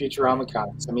 and with Futurama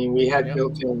comics, I mean, we had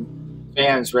built-in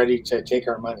fans ready to take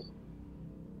our money,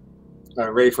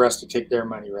 ready for us to take their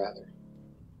money rather,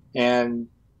 and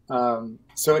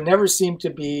so it never seemed to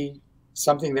be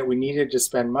something that we needed to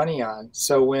spend money on.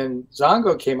 So when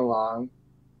Zongo came along,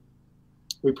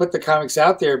 we put the comics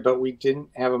out there, but we didn't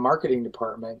have a marketing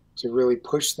department to really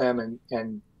push them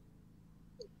and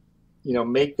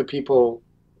make the people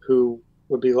who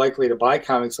would be likely to buy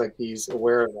comics like these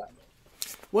aware of them.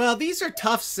 Well, these are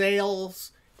tough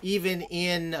sales, even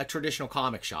in a traditional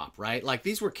comic shop, right? Like,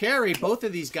 these were carried. Both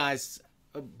of these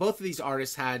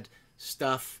artists had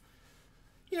stuff,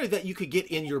 that you could get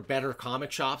in your better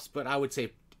comic shops, but I would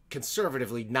say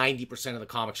conservatively 90% of the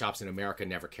comic shops in America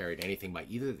never carried anything by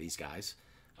either of these guys.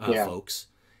 Folks,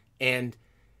 and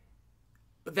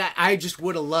that I just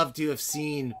would have loved to have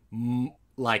seen,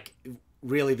 like,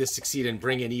 really this succeed and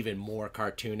bring in even more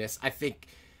cartoonists. I think,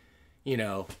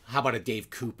 how about a Dave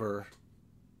Cooper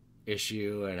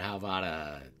issue, and how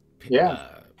about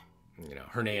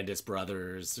Hernandez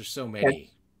brothers? There's so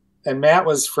many. And Matt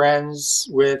was friends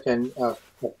with and a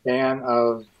fan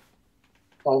of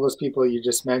all those people you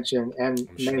just mentioned, and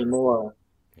many more.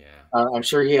 Yeah, I'm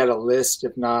sure he had a list,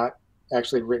 if not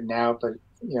actually written out, but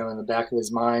in the back of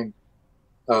his mind,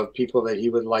 of people that he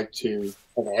would like to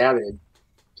have added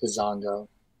to Zongo.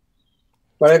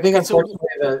 But I think unfortunately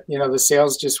the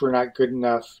sales just were not good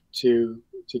enough to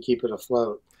keep it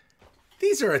afloat.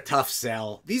 These are a tough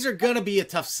sell. These are gonna be a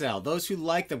tough sell. Those who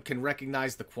like them can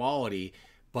recognize the quality,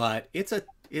 but it's a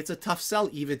tough sell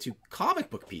even to comic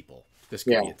book people. This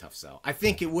could be a tough sell. I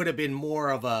think it would have been more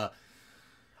of a,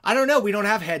 I don't know, we don't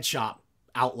have head shop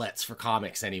outlets for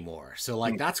comics anymore, so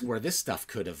like that's where this stuff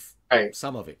could have,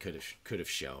 some of it could have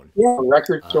shown.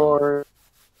 Record store,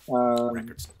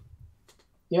 records.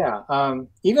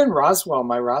 Even Roswell,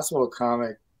 my Roswell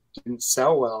comic didn't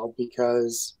sell well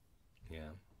because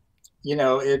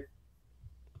the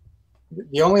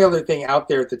only other thing out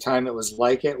there at the time that was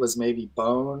like it was maybe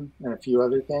Bone and a few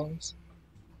other things,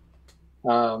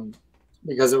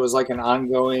 because it was like an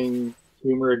ongoing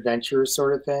humor adventure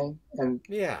sort of thing. And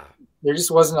Yeah. there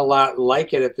just wasn't a lot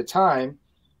like it at the time.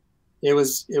 It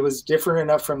was different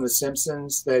enough from The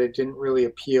Simpsons that it didn't really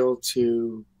appeal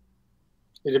to.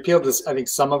 It appealed to, I think,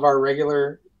 some of our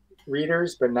regular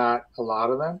readers, but not a lot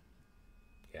of them.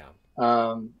 Yeah.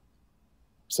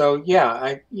 So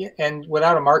yeah, and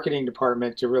without a marketing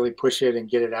department to really push it and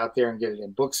get it out there and get it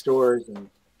in bookstores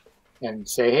and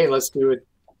say, hey, let's do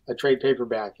a trade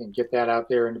paperback and get that out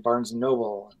there into Barnes and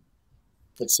Noble,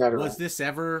 etc. Was this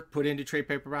ever put into trade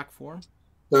paperback form?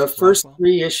 The first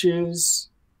 3 issues,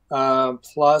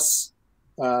 plus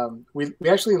we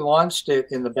actually launched it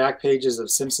in the back pages of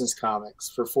Simpsons Comics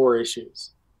for 4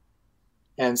 issues.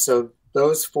 And so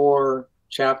those 4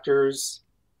 chapters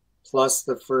plus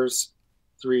the first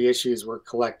 3 issues were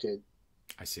collected.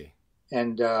 I see.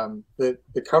 And the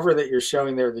cover that you're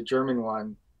showing there, the German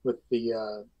one with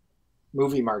the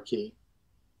movie marquee,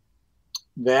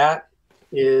 that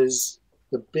is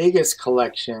the biggest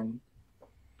collection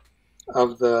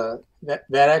of that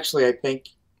actually, I think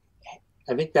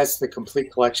that's the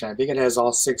complete collection. I think it has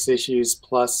all 6 issues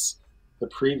plus the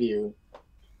preview,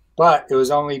 but it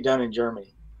was only done in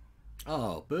Germany.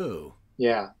 Oh, boo.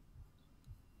 Yeah.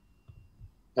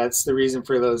 That's the reason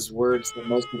for those words that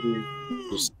most of you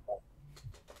just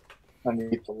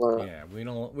underneath the logo. Yeah, we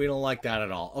don't like that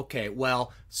at all. Okay,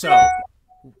 well, so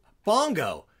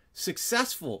Bongo,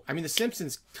 successful. I mean, The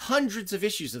Simpsons, hundreds of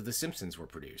issues of The Simpsons were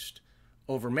produced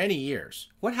over many years.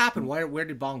 What happened? Where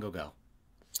did Bongo go?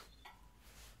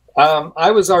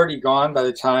 I was already gone by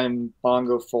the time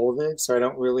Bongo folded, so I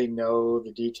don't really know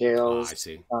the details. Oh, I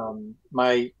see.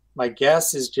 My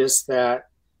guess is just that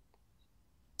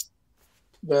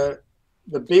the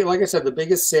big, like I said, the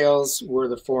biggest sales were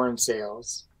the foreign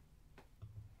sales,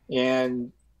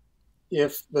 and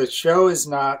if the show is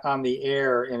not on the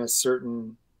air in a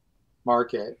certain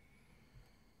market,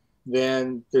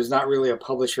 then there's not really a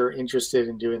publisher interested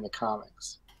in doing the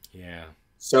comics. Yeah.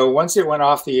 So once it went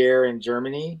off the air in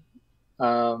Germany,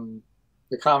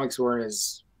 the comics weren't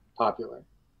as popular.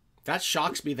 That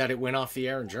shocks me that it went off the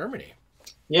air in Germany.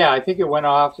 Yeah, I think it went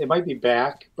off. It might be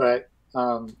back, but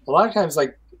a lot of times,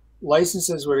 like,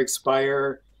 licenses would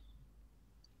expire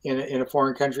in a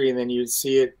foreign country, and then you'd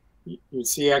see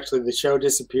actually the show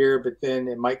disappear, but then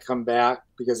it might come back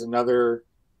because another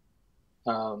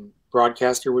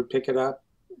broadcaster would pick it up,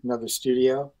 another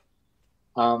studio.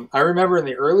 I remember in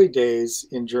the early days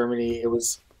in Germany, it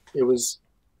was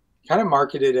kind of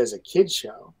marketed as a kid's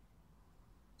show.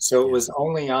 So it was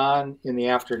only on in the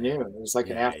afternoon. It was like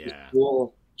an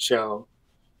after-school show.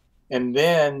 And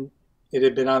then it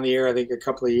had been on the air, I think, a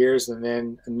couple of years, and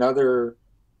then another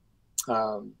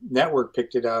network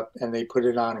picked it up, and they put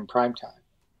it on in primetime.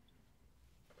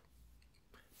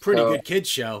 Pretty good kids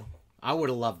show. I would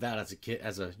have loved that as a kid,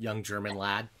 as a young German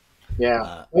lad.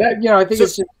 Yeah. I think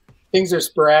it's just, things are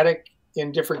sporadic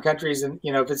in different countries, and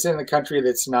if it's in the country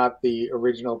that's not the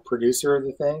original producer of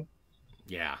the thing,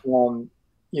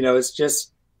 it's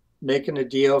just making a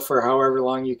deal for however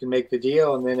long you can make the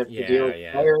deal, and then if the deal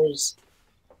expires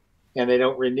and they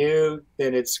don't renew,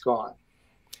 then it's gone.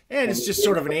 And it's just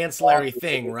sort of an ancillary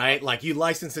thing, right? Like, you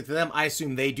license it to them. I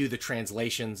assume they do the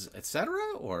translations, etc.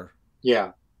 Or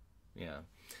yeah.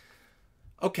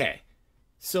 Okay,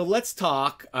 so let's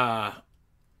talk about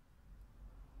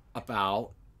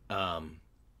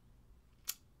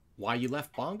why you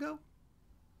left Bongo.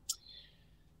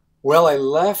 Well, I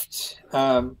left.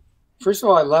 First of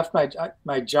all, I left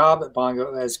my job at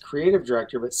Bongo as creative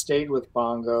director, but stayed with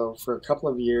Bongo for a couple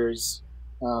of years,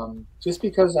 just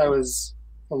because I was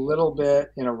a little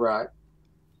bit in a rut.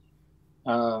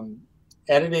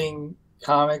 Editing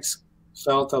comics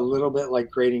felt a little bit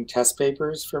like grading test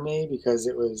papers for me, because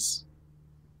it was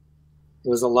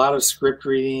a lot of script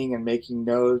reading and making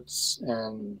notes,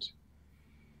 and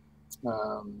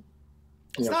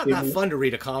it's not that fun to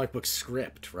read a comic book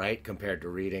script, right? Compared to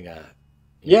reading a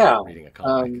reading a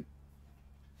comic.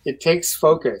 It takes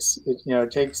focus.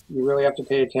 You really have to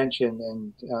pay attention,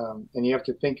 and you have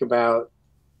to think about,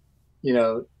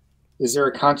 is there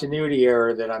a continuity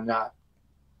error that I'm not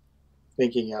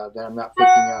thinking of, that I'm not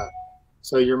picking up?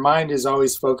 So your mind is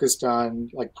always focused on,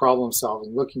 like, problem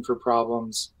solving, looking for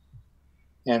problems,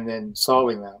 and then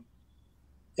solving them.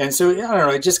 And so, I don't know,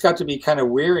 it just got to be kind of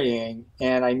wearying.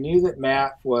 And I knew that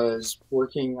Matt was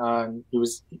working on, or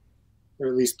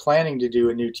at least planning to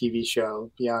do, a new TV show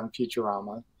beyond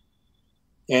Futurama.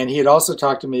 And he had also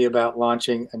talked to me about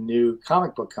launching a new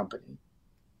comic book company.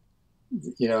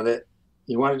 That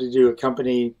he wanted to do a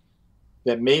company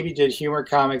that maybe did humor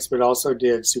comics, but also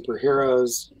did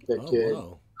superheroes, that did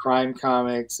crime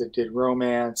comics, that did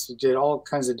romance, that did all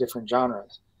kinds of different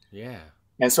genres. Yeah.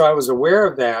 And so I was aware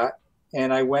of that,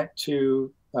 and I went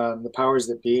to the powers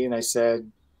that be, and I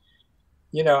said,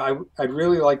 you know, I'd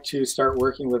really like to start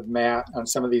working with Matt on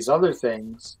some of these other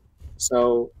things.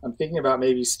 So I'm thinking about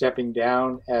maybe stepping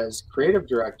down as creative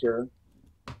director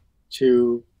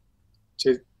to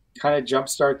kind of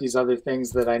jumpstart these other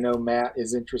things that I know Matt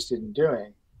is interested in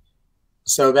doing.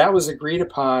 So that was agreed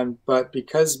upon, but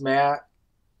because Matt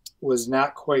was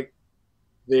not quite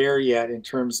there yet in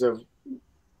terms of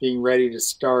being ready to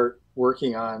start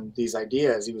working on these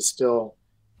ideas, he was still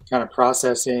kind of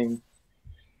processing.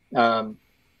 He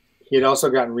had also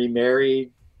gotten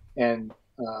remarried and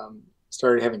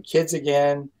started having kids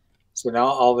again. So now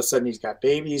all of a sudden he's got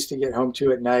babies to get home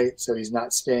to at night. So he's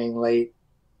not staying late,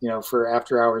 you know, for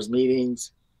after hours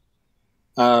meetings.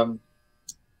 There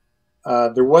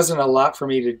wasn't a lot for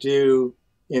me to do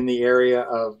in the area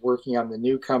of working on the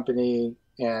new company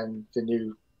and the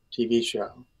new TV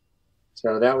show.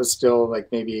 So that was still like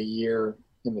maybe a year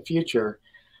in the future.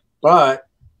 But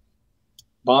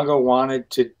Bongo wanted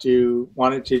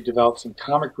to develop some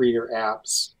comic reader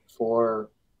apps for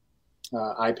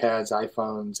iPads,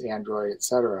 iPhones, Android,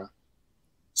 etc.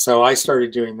 So I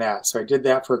started doing that. So I did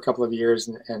that for a couple of years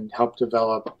and helped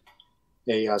develop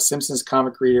a Simpsons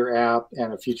comic reader app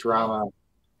and a Futurama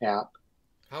app.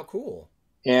 How cool.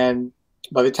 And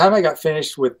by the time I got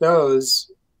finished with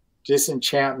those,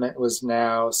 Disenchantment was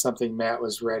now something Matt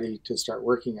was ready to start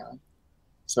working on.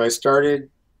 So I started,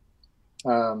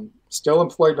 still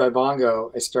employed by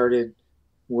Bongo, I started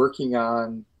working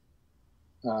on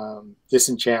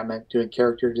Disenchantment, doing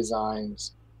character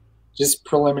designs, just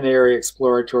preliminary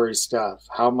exploratory stuff.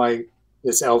 How might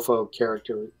this Elfo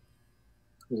character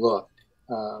look?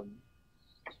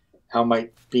 How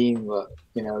might Bean look?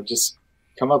 You know, just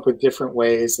come up with different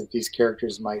ways that these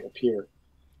characters might appear.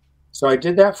 So I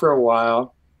did that for a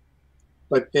while,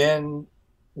 but then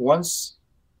once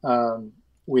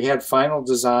we had final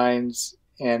designs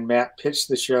and Matt pitched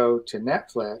the show to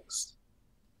Netflix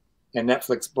and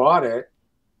Netflix bought it,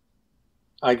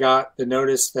 I got the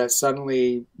notice that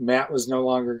suddenly Matt was no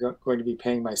longer going to be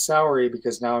paying my salary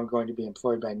because now I'm going to be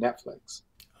employed by Netflix.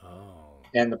 Oh.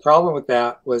 And the problem with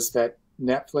that was that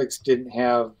Netflix didn't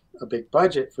have a big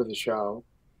budget for the show.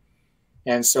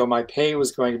 And so my pay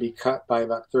was going to be cut by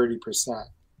about 30%.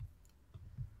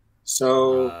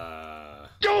 So I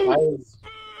was,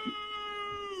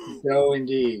 no,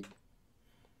 indeed.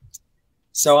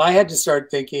 So I had to start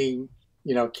thinking,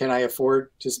 you know, can I afford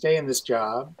to stay in this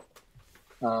job?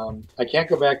 I can't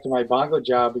go back to my Bongo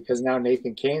job because now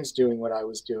Nathan Kane's doing what I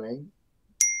was doing.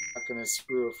 I'm not going to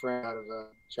screw a friend out of a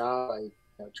job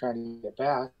trying to get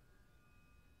back.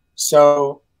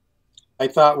 So I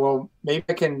thought, well, maybe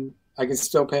I can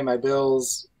still pay my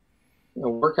bills, you know,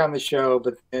 work on the show,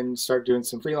 but then start doing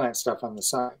some freelance stuff on the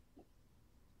side.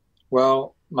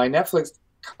 Well, my Netflix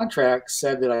contract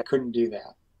said that I couldn't do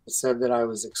that. It said that I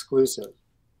was exclusive.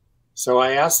 So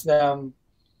I asked them,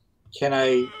 can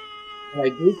I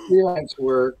do freelance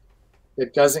work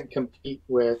that doesn't compete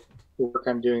with the work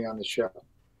I'm doing on the show?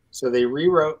 So they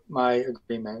rewrote my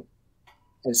agreement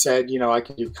and said, you know, I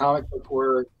can do comic book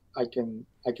work. I can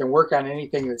work on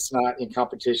anything that's not in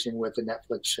competition with the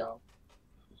Netflix show.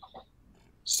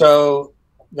 So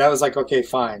that was like, okay,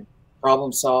 fine,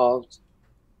 problem solved.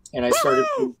 And I started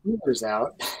putting feelers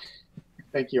out.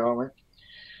 Thank you, Homer.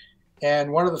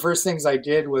 And one of the first things I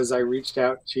did was I reached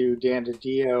out to Dan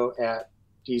DiDio at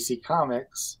DC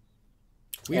Comics.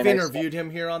 We've interviewed him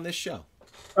here on this show.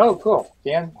 Oh, cool.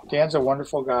 Dan's a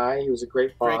wonderful guy. He was a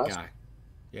great boss. Great guy.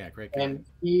 Yeah, great guy. And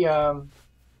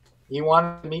he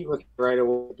wanted to meet with me right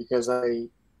away because I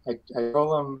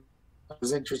told him I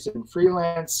was interested in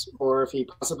freelance, or if he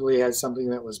possibly had something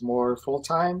that was more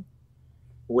full-time.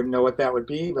 I wouldn't know what that would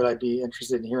be, but I'd be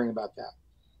interested in hearing about that.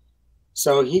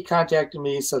 So he contacted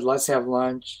me, said, let's have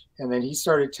lunch. And then he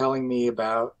started telling me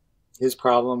about his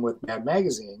problem with Mad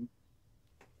Magazine,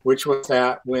 which was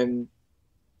that when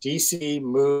DC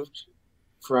moved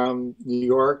from New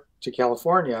York to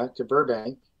California, to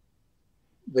Burbank,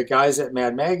 the guys at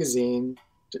Mad Magazine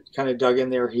kind of dug in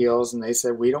their heels and they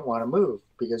said, we don't want to move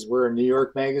because we're a New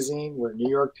York magazine, we're New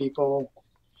York people,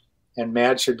 and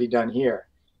Mad should be done here.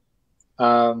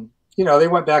 You know, they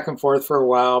went back and forth for a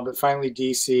while, but finally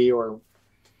DC, or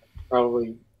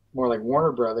probably more like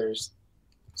Warner Brothers,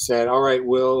 said, all right,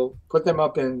 we'll put them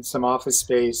up in some office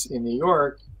space in New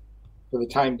York for the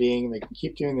time being. They can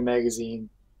keep doing the magazine,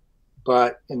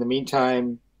 but in the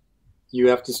meantime, you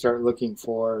have to start looking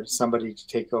for somebody to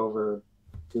take over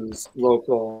who's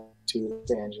local to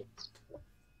Los Angeles.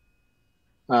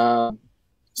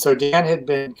 So Dan had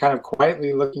been kind of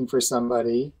quietly looking for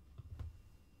somebody,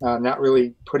 not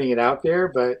really putting it out there,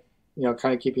 but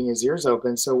kind of keeping his ears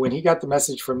open. So when he got the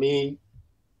message from me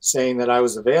saying that I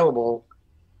was available,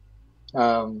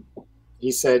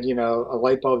 he said, a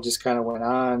light bulb just kind of went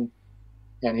on,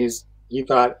 and he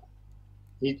thought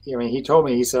he told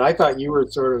me, he said, I thought you were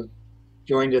sort of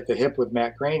joined at the hip with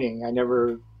Matt Groening. I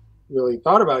never really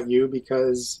thought about you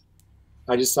because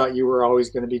I just thought you were always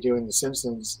going to be doing The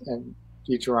Simpsons and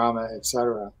Futurama,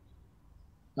 etc.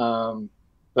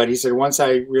 But he said, once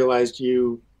I realized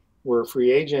you were a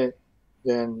free agent,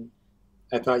 then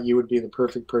I thought you would be the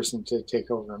perfect person to take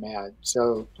over Mad.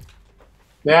 So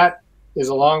that is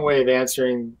a long way of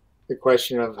answering the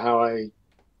question of how I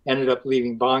ended up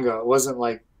leaving Bongo. It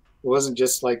wasn't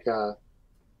just like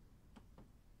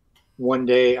one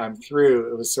day I'm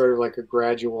through. It was sort of like a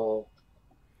gradual,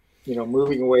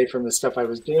 moving away from the stuff I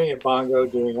was doing at Bongo,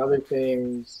 doing other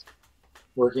things,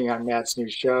 working on Matt's new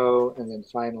show, and then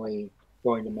finally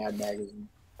going to Mad Magazine.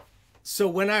 So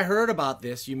when I heard about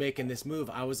this, you making this move,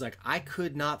 I was like, I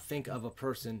could not think of a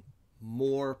person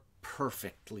more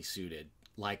perfectly suited.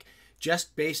 Like,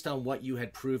 just based on what you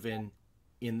had proven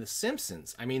in The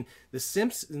Simpsons. I mean, The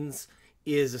Simpsons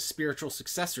is a spiritual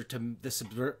successor to the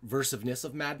subversiveness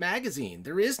of Mad Magazine.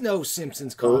 There is no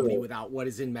Simpsons comedy without what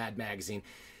is in Mad Magazine.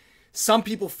 Some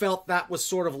people felt that was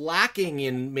sort of lacking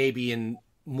in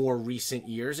more recent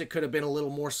years. It could have been a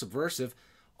little more subversive.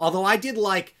 Although I did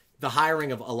like the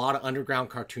hiring of a lot of underground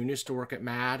cartoonists to work at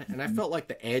Mad, and I felt like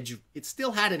the edge, it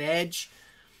still had an edge,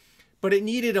 but it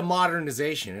needed a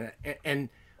modernization. And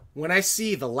when I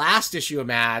see the last issue of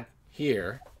Mad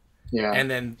here, and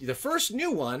then the first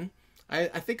new one, I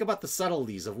think about the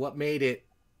subtleties of what made it,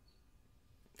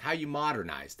 how you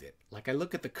modernized it. Like, I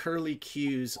look at the curly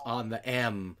Q's on the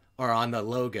M or on the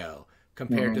logo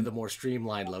compared to the more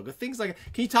streamlined logo. Things like,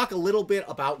 can you talk a little bit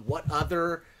about what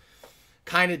other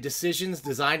kind of decisions,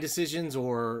 design decisions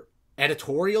or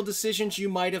editorial decisions you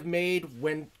might have made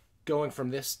when going from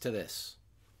this to this?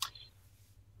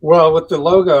 Well, with the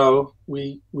logo,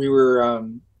 we were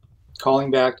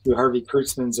calling back to Harvey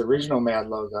Kurtzman's original Mad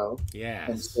logo. Yeah.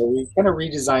 And so we kind of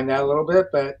redesigned that a little bit,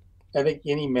 but I think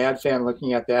any Mad fan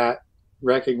looking at that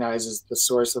recognizes the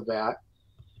source of that.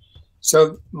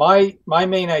 So my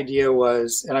main idea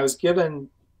was, and I was given,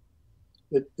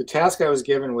 the task I was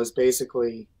given was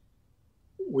basically,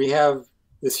 we have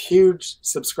this huge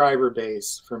subscriber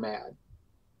base for Mad.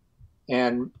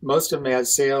 And most of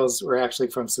Mad's sales were actually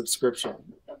from subscription.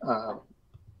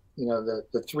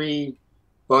 The three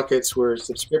buckets were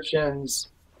subscriptions,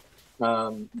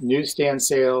 newsstand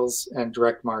sales, and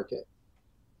direct market.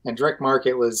 And direct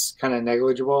market was kind of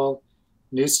negligible.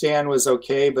 Newsstand was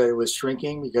okay, but it was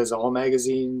shrinking because all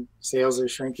magazine sales are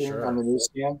shrinking on the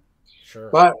newsstand. Sure.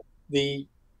 But the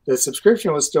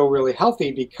subscription was still really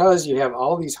healthy because you have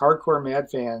all these hardcore Mad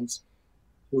fans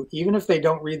who, even if they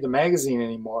don't read the magazine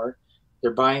anymore,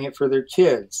 they're buying it for their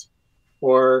kids,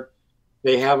 or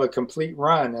they have a complete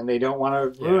run and they don't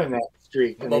want to ruin that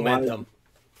streak. And momentum.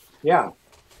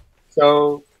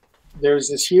 So there's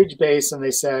this huge base, and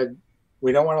they said,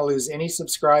 we don't want to lose any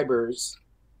subscribers,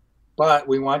 but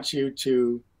we want you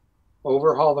to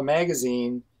overhaul the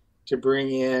magazine to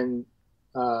bring in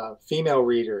female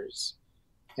readers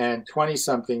and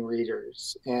 20-something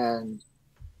readers and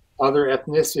other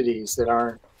ethnicities that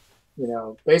aren't,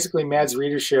 basically Mad's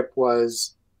readership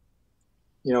was,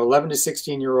 11 to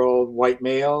 16-year-old white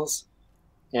males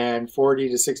and 40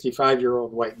 to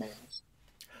 65-year-old white males.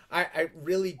 I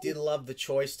really did love the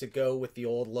choice to go with the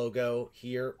old logo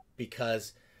here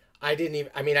because I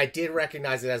did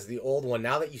recognize it as the old one.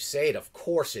 Now that you say it, of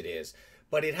course it is,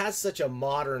 but it has such a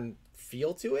modern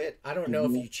feel to it. I don't know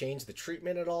if you changed the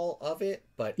treatment at all of it,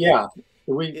 but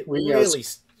we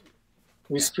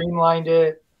streamlined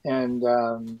it,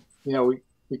 and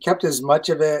we kept as much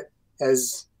of it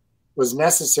as was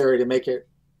necessary to make it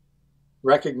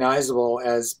recognizable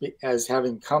as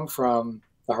having come from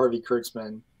the Harvey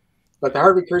Kurtzman. But the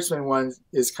Harvey Kurtzman one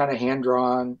is kind of hand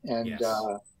drawn, and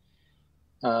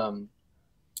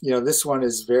this one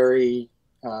is very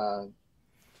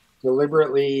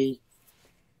deliberately,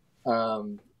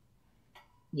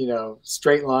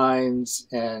 straight lines.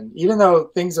 And even though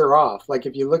things are off, like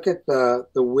if you look at the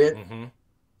width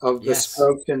of the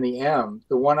stroke in the M,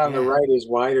 the one on the right is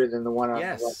wider than the one on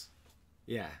the left.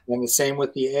 Yeah. And the same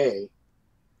with the A.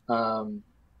 And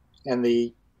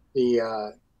the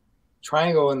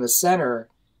triangle in the center,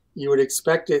 you would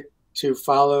expect it to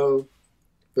follow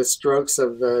the strokes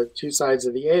of the two sides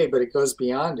of the A, but it goes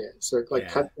beyond it. So it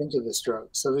cuts into the stroke.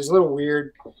 So there's little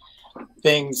weird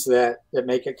things that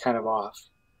make it kind of off.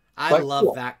 I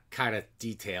love that kind of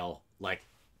detail, like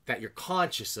that you're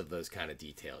conscious of those kind of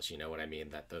details. You know what I mean?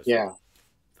 That those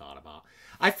thought about.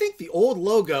 I think the old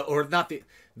logo, or not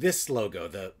this logo,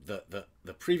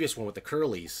 the previous one with the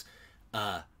curlies,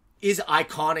 is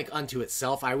iconic unto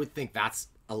itself. I would think that's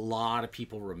a lot of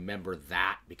people remember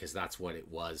that because that's what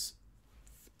it was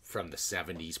from the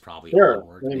 70s, probably. Sure.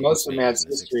 Onward, I mean, maybe, most of maybe Matt's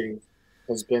in the history 60s.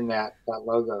 has been that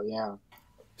logo, yeah.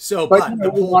 So, But but you know, the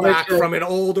we pull wanted back to, from an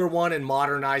older one and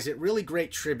modernize it, really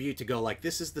great tribute to go like,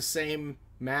 this is the same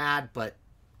Mad, but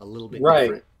a little bit right.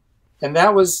 different. And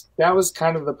that was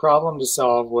kind of the problem to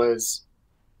solve, was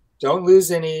don't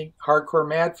lose any hardcore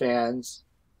Mad fans,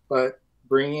 but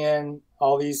bring in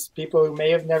all these people who may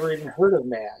have never even heard of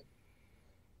Mad.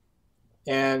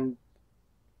 And,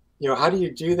 you know, how do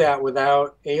you do that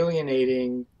without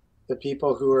alienating the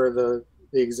people who are the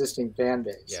existing fan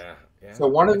base? Yeah, yeah. So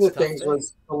one of That's the a tough things thing.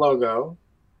 was the logo.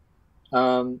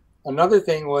 Another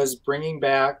thing was bringing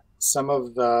back some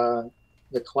of the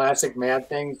classic Mad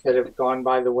things that have gone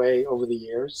by the way over the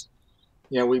years.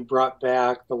 You know, we brought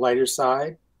back the lighter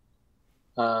side.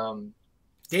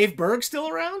 Dave Berg still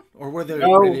around, or were they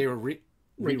No, reruns?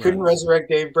 we couldn't resurrect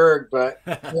Dave Berg, but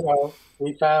you know,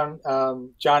 we found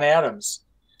John Adams,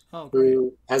 Oh, great.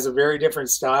 who has a very different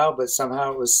style, but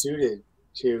somehow it was suited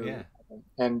to. Yeah.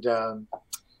 And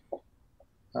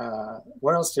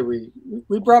what else did we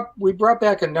brought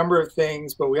back a number of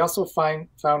things, but we also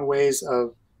found ways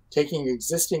of taking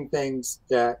existing things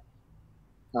that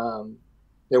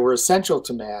were essential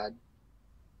to Mad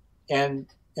and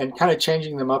kind of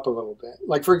changing them up a little bit.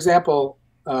 Like, for example,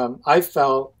 I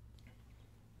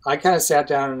kind of sat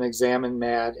down and examined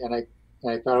Mad, and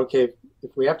I thought, okay,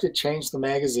 if we have to change the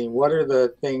magazine, what are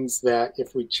the things that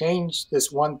if we change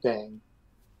this one thing,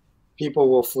 people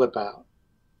will flip out?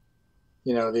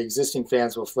 You know, the existing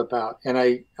fans will flip out. And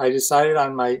I decided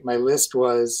on my list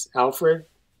was Alfred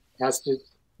has to, you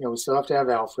know, we still have to have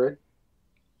Alfred.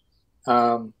 We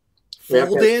have to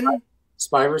Fold in.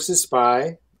 Spy versus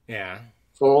Spy. Yeah.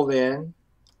 Fold in.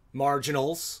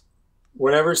 Marginals.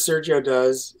 Whatever Sergio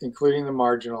does, including the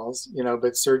marginals, you know,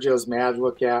 but Sergio's Mad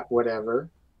look at whatever.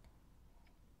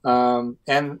 And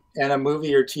a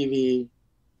movie or TV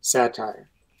satire.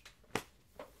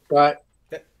 But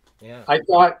yeah. I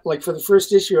thought, like, for the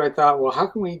first issue, I thought, well, how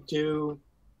can we do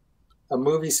a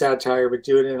movie satire but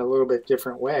do it in a little bit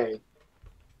different way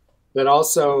that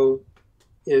also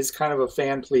is kind of a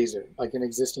fan pleaser, like an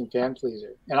existing fan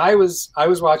pleaser? And I was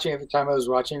watching, at the time I was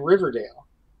watching Riverdale,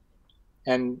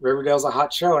 and Riverdale's a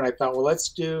hot show, and I thought, well, let's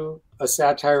do a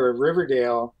satire of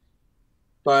Riverdale.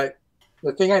 But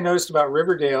the thing I noticed about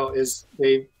Riverdale is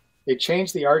they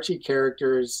changed the Archie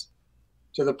characters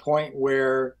to the point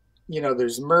where, you know,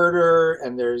 there's murder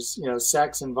and there's, you know,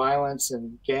 sex and violence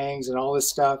and gangs and all this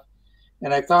stuff.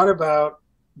 And I thought about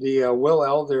the Will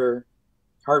Elder,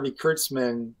 Harvey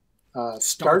Kurtzman,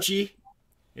 Starchy.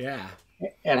 Yeah.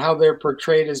 And how they're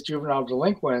portrayed as juvenile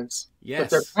delinquents.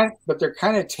 Yes. But they're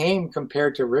kind of tame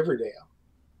compared to Riverdale.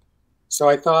 So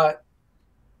I thought,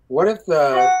 what if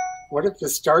the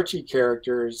Starchy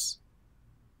characters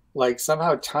like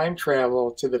somehow time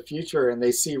travel to the future and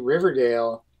they see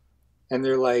Riverdale and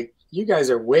they're like, you guys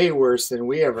are way worse than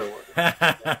we ever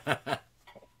were.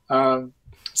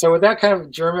 So with that kind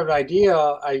of German idea,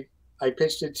 I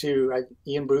pitched it to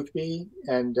Ian Boothby,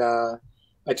 and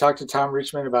I talked to Tom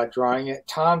Richmond about drawing it.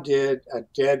 Tom did a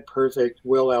dead perfect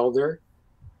Will Elder.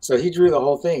 So he drew the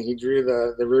whole thing. He drew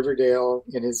the Riverdale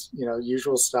in his, you know,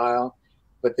 usual style,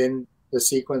 but then the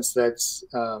sequence that's,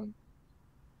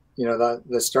 you know,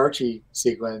 the Starchy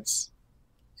sequence,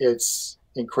 it's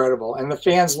incredible. And the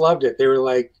fans loved it. They were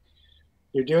like,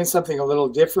 you're doing something a little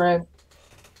different,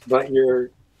 but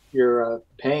you're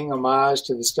paying homage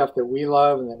to the stuff that we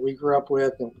love and that we grew up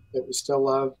with and that we still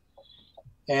love.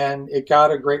 And it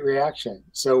got a great reaction.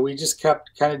 So we just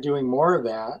kept kind of doing more of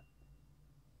that.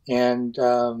 And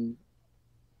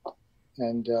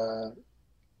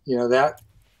you know,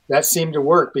 that seemed to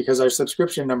work because our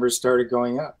subscription numbers started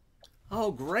going up.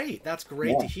 Oh, great. That's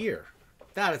great to hear.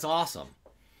 That is awesome.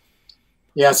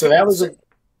 Yeah, so that was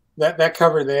that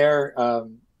cover there,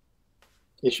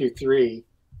 issue 3.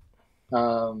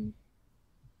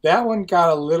 That one got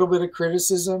a little bit of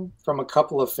criticism from a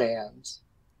couple of fans,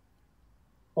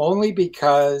 only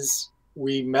because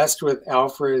we messed with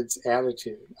Alfred's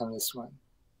attitude on this one.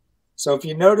 So if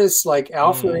you notice, like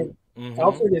Alfred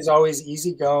is always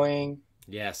easygoing.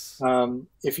 Yes.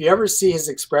 If you ever see his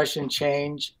expression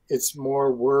change, it's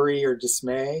more worry or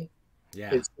dismay.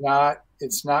 Yeah.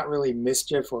 It's not really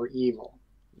mischief or evil.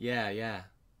 Yeah, yeah.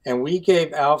 And we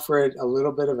gave Alfred a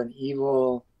little bit of an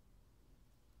evil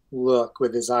look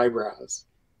with his eyebrows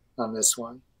on this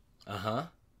one. Uh-huh.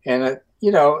 And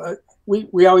you know,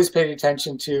 we always paid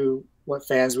attention to what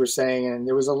fans were saying, and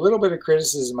there was a little bit of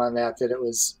criticism on that it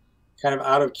was kind of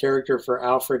out of character for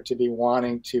Alfred to be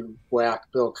wanting to whack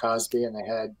Bill Cosby in the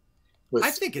head. I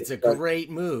think it's a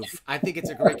great move. I think it's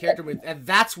a great character move, and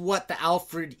that's what the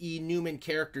Alfred E. Newman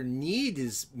character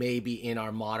needs maybe in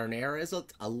our modern era, is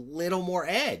a little more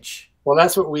edge. Well,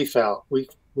 that's what we felt. We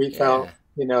felt,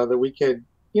 you know, that we could,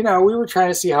 you know, we were trying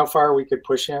to see how far we could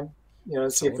push him, you know,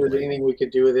 see if there's anything we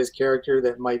could do with his character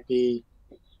that might be,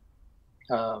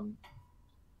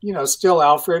 you know, still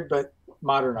Alfred, but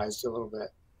modernized a little bit.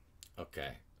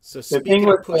 Okay. So the thing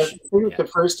with the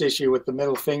first issue with the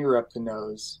middle finger up the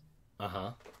nose,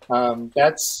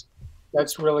 that's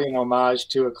really an homage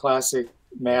to a classic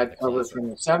Mad cover from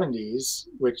the 70s,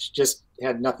 which just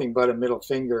had nothing but a middle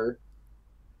finger.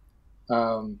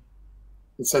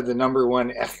 It said the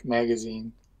 #1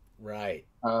 magazine. Right.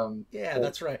 Yeah,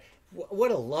 that's right.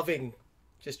 What a loving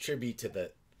just tribute to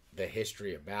the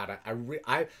history of Mad.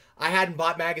 I hadn't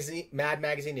bought Mad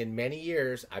magazine in many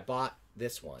years. I bought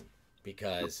this one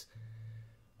because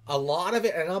a lot of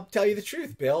it, and I'll tell you the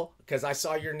truth, Bill, because I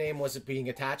saw your name wasn't being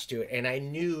attached to it, and I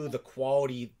knew the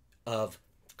quality of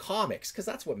comics, because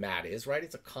that's what Mad is, right?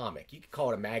 It's a comic. You can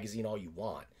call it a magazine all you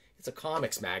want. It's a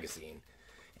comics magazine.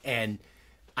 And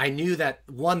I knew that,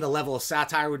 one, the level of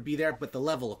satire would be there, but the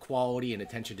level of quality and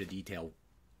attention to detail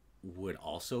would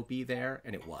also be there,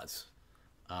 and it was.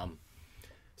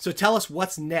 So tell us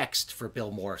what's next for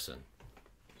Bill Morrison.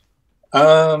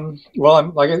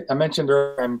 Well, like I mentioned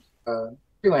earlier, I'm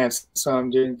freelance, so I'm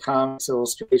doing comics,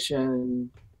 illustration,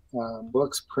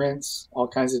 books, prints, all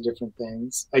kinds of different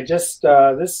things. I just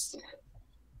this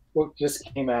book just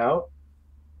came out,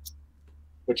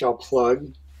 which I'll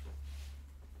plug.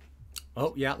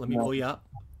 Oh yeah, let me pull you up.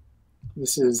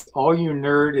 This is All You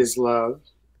Nerd Is Love,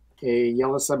 a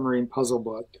Yellow Submarine puzzle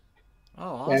book. Oh,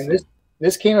 awesome. And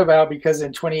this came about because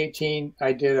in 2018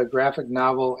 I did a graphic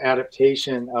novel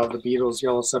adaptation of the Beatles'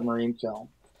 Yellow Submarine film.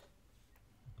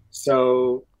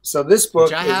 So this book,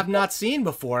 which I have not seen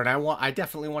before, and I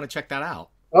definitely want to check that out.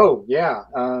 Oh yeah,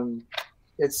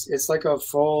 it's like a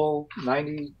full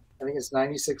 90, I think it's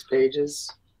 96 pages.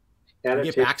 You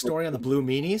get backstory on the Blue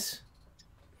Meanies?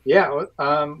 Yeah,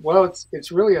 well,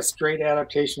 it's really a straight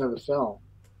adaptation of the film.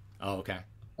 Oh, okay.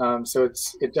 So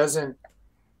it doesn't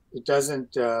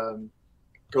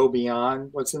go beyond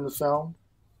what's in the film.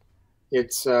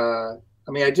 It's I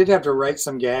mean, I did have to write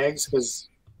some gags because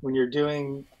when you're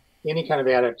doing any kind of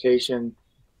adaptation,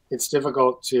 it's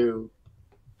difficult to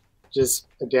just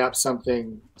adapt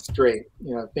something straight.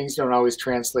 You know, things don't always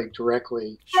translate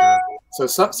directly. Sure. So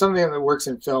something that works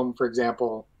in film, for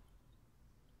example,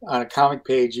 on a comic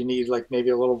page, you need like maybe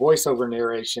a little voiceover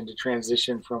narration to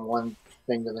transition from one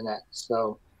thing to the next.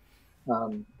 So,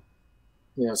 you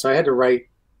know, so I had to write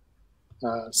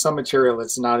some material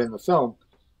that's not in the film,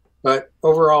 but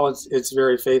overall, it's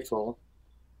very faithful.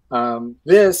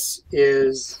 This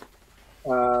is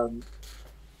a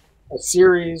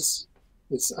series.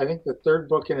 It's, I think, the third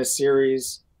book in a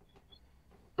series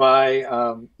by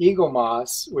Eagle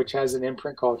Moss, which has an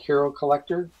imprint called Hero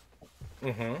Collector.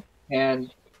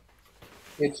 And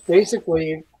it's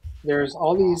basically, there's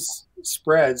all these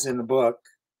spreads in the book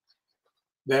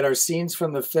that are scenes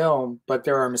from the film, but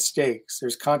there are mistakes.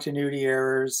 There's continuity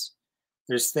errors.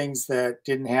 There's things that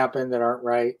didn't happen that aren't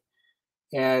right.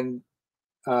 And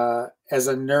as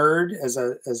a nerd, as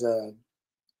a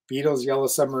Beatles Yellow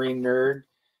Submarine nerd,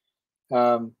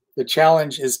 the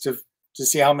challenge is to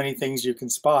see how many things you can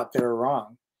spot that are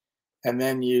wrong. And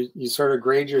then you sort of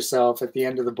grade yourself at the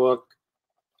end of the book.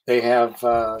 They have,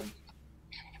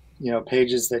 you know,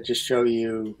 pages that just show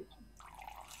you,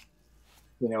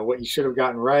 you know, what you should have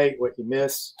gotten right, what you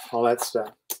missed, all that stuff.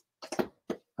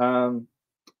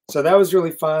 So that was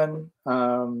really fun.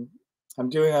 I'm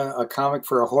doing a comic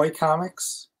for Ahoy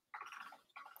Comics,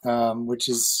 which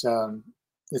is,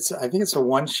 I think it's a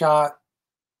one-shot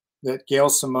that Gail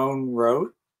Simone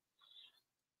wrote.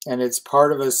 And it's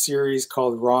part of a series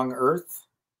called Wrong Earth,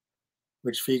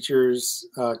 which features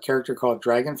a character called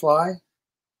Dragonfly.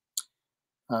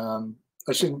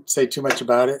 I shouldn't say too much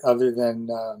about it other than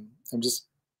I'm just,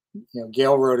 you know,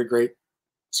 Gail wrote a great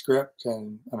script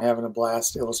and I'm having a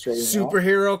blast illustrating.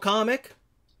 Superhero comic?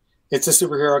 It's a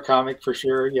superhero comic for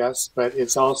sure, yes, but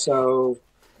it's also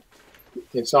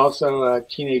a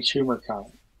teenage humor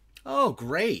comic. Oh,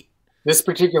 great. This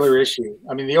particular issue,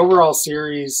 I mean, the overall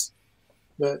series,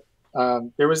 that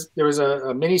there was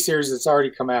a mini series that's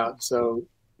already come out, so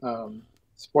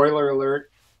spoiler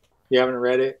alert if you haven't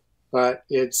read it, but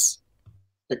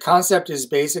the concept is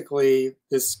basically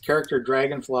this character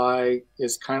Dragonfly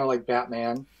is kind of like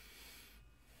Batman,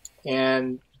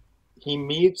 and he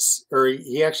meets, or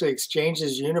he actually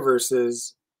exchanges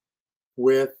universes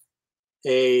with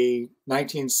a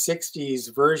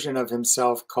 1960s version of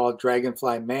himself called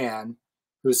Dragonfly Man,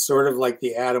 who's sort of like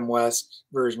the Adam West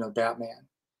version of Batman.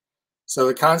 So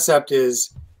the concept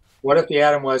is, what if the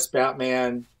Adam West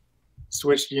Batman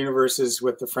switched universes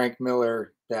with the Frank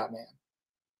Miller Batman?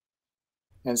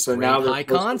 And so Great now high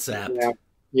concept.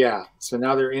 Yeah. So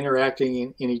now they're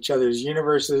interacting in each other's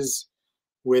universes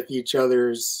with each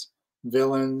other's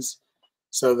villains.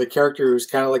 So the character who's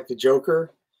kind of like the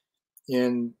Joker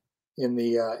in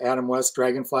the Adam West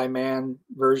Dragonfly Man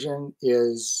version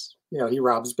is, he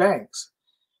robs banks.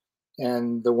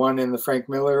 And the one in the Frank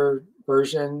Miller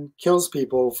version kills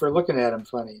people for looking at him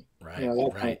funny. Right.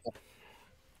 That kind of thing.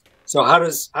 So how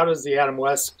does the Adam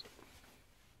West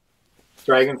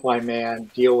Dragonfly Man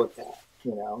deal with that?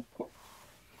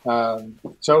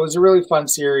 So it was a really fun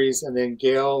series, and then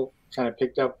Gail kind of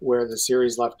picked up where the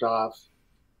series left off,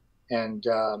 and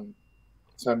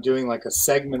so I'm doing like a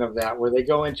segment of that where they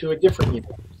go into a different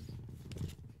universe.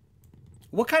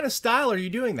 What kind of style are you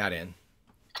doing that in?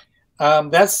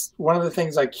 That's one of the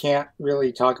things I can't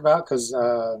really talk about because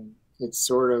it's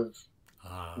sort of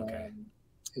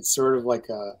it's sort of like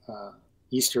a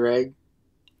Easter egg.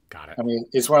 Got it. I mean,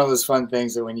 it's one of those fun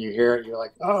things that when you hear it, you're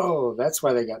like, oh, that's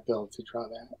why they got Bill to draw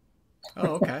that.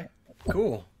 Oh, okay,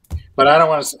 cool. But I don't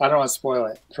want to spoil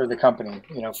it for the company,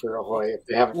 for Ahoy if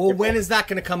they haven't. Well, when is that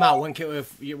going to come out?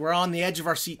 If we're on the edge of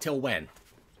our seat till when?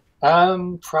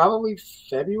 Probably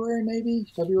February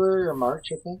or March,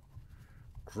 I think.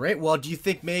 Great. Well, do you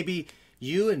think maybe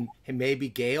you and maybe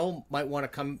Gail might want to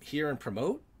come here and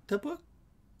promote the book?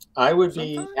 I would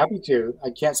be happy to. I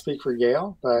can't speak for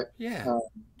Gail, but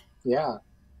yeah,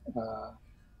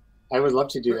 I would love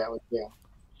to do that with Gail.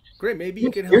 Great. Maybe you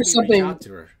can help me reach out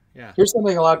to her. Yeah. Here's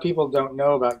something a lot of people don't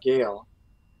know about Gail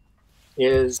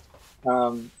is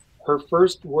her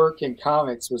first work in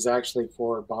comics was actually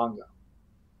for Bongo.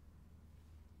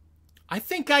 I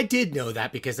think I did know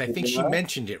that because I think she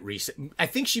mentioned it recently. I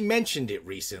think she mentioned it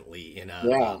recently in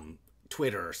a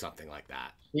Twitter or something like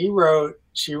that. She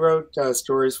wrote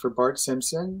stories for Bart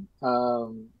Simpson.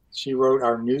 She wrote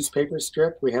our newspaper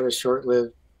strip. We had a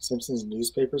short-lived Simpsons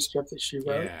newspaper strip that she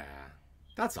wrote. Yeah,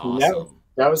 that's awesome.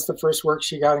 That was the first work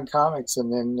she got in comics,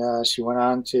 and then she went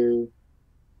on to,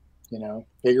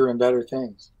 bigger and better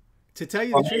things. To tell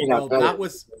you the truth, though,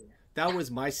 that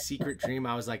was my secret dream.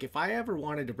 I was like, if I ever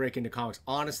wanted to break into comics,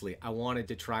 honestly, I wanted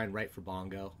to try and write for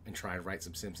Bongo and try and write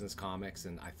some Simpsons comics,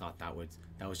 and I thought that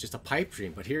was just a pipe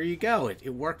dream. But here you go, it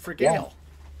worked for Gail.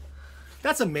 Yeah.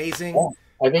 That's amazing. Yeah.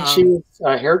 I think she was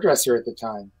a hairdresser at the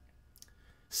time.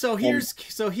 So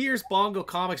here's Bongo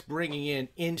Comics bringing in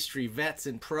industry vets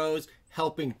and pros,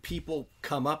 helping people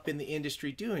come up in the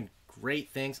industry, doing great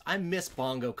things. I miss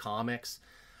Bongo Comics.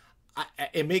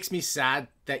 It makes me sad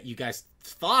that you guys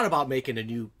thought about making a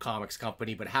new comics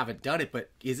company but haven't done it. But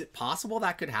is it possible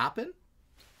that could happen?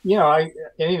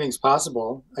 Anything's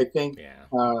possible. I think,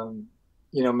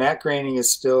 Matt Groening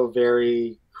is still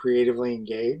very creatively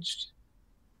engaged.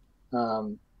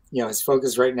 His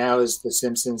focus right now is The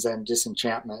Simpsons and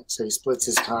Disenchantment. So he splits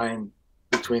his time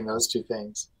between those two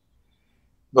things.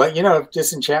 But, if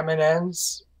Disenchantment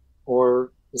ends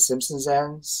or The Simpsons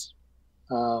ends,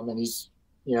 and he's,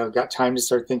 got time to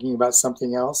start thinking about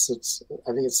something else,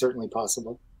 I think it's certainly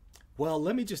possible. Well,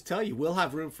 let me just tell you, we'll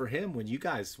have room for him when you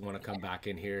guys want to come back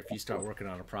in here if you start working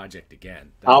on a project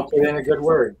again. I'll put in a good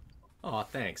word. Oh,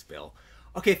 thanks, Bill.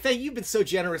 Okay, you've been so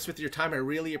generous with your time. I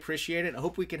really appreciate it. I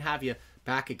hope we can have you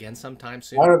back again sometime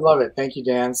soon. I would love it. Thank you,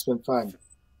 Dan. It's been fun.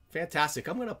 Fantastic.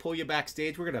 I'm going to pull you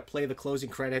backstage. We're going to play the closing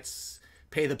credits,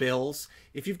 pay the bills.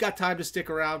 If you've got time to stick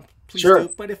around, please do.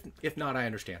 But if not, I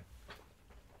understand.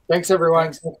 Thanks,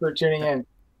 everyone. Thanks for tuning in.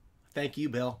 Thank you,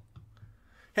 Bill.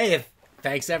 Hey,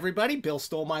 thanks, everybody. Bill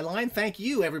stole my line. Thank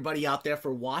you, everybody out there,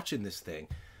 for watching this thing.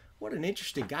 What an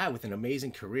interesting guy with an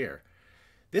amazing career.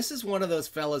 This is one of those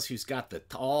fellas who's got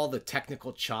all the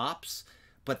technical chops,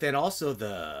 but then also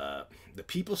the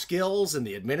people skills and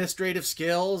the administrative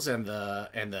skills and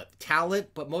the talent,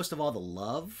 but most of all the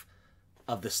love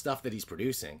of the stuff that he's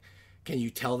producing. Can you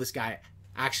tell this guy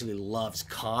actually loves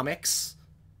comics?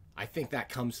 I think that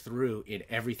comes through in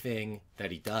everything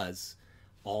that he does.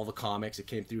 All the comics. It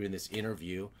came through in this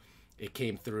interview. It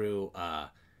came through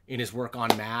in his work on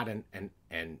Matt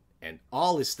and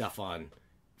all his stuff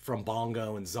from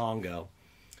Bongo and Zongo.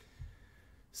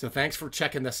 So thanks for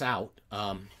checking this out.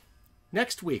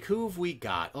 Next week, who have we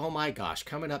got? Oh my gosh,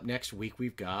 coming up next week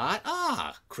we've got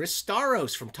Chris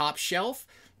Staros from Top Shelf.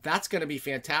 That's going to be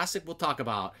fantastic. We'll talk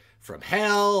about From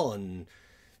Hell and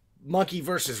Monkey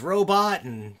versus Robot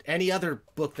and any other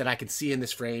book that I can see in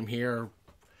this frame here.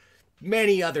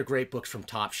 Many other great books from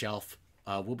Top Shelf.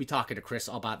 We'll be talking to Chris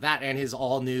all about that and his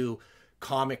all-new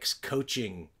comics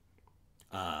coaching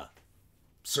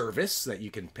service that you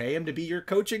can pay him to be your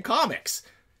coach in comics.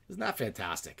 Isn't that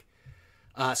fantastic?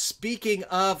 Speaking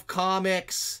of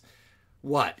comics,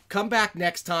 come back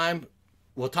next time.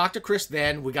 We'll talk to Chris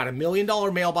then. We got $1 million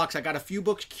mailbox. I got a few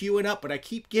books queuing up, but I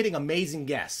keep getting amazing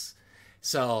guests.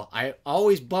 So I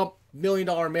always bump $1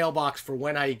 million mailbox for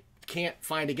when I can't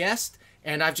find a guest,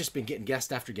 and I've just been getting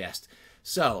guest after guest.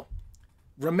 So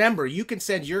remember, you can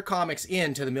send your comics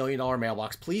in to the $1 million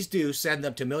mailbox. Please do send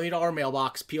them to $1 million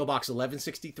mailbox, P.O. Box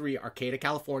 1163, Arcata,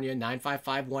 California,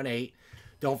 95518.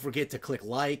 Don't forget to click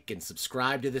like and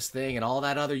subscribe to this thing and all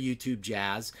that other YouTube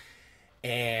jazz.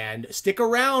 And stick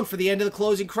around for the end of the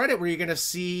closing credit where you're going to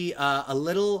see a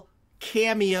little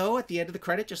cameo at the end of the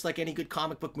credit, just like any good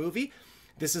comic book movie.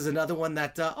 This is another one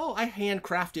that, I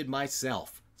handcrafted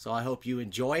myself. So I hope you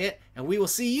enjoy it, and we will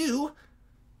see you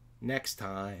next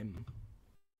time.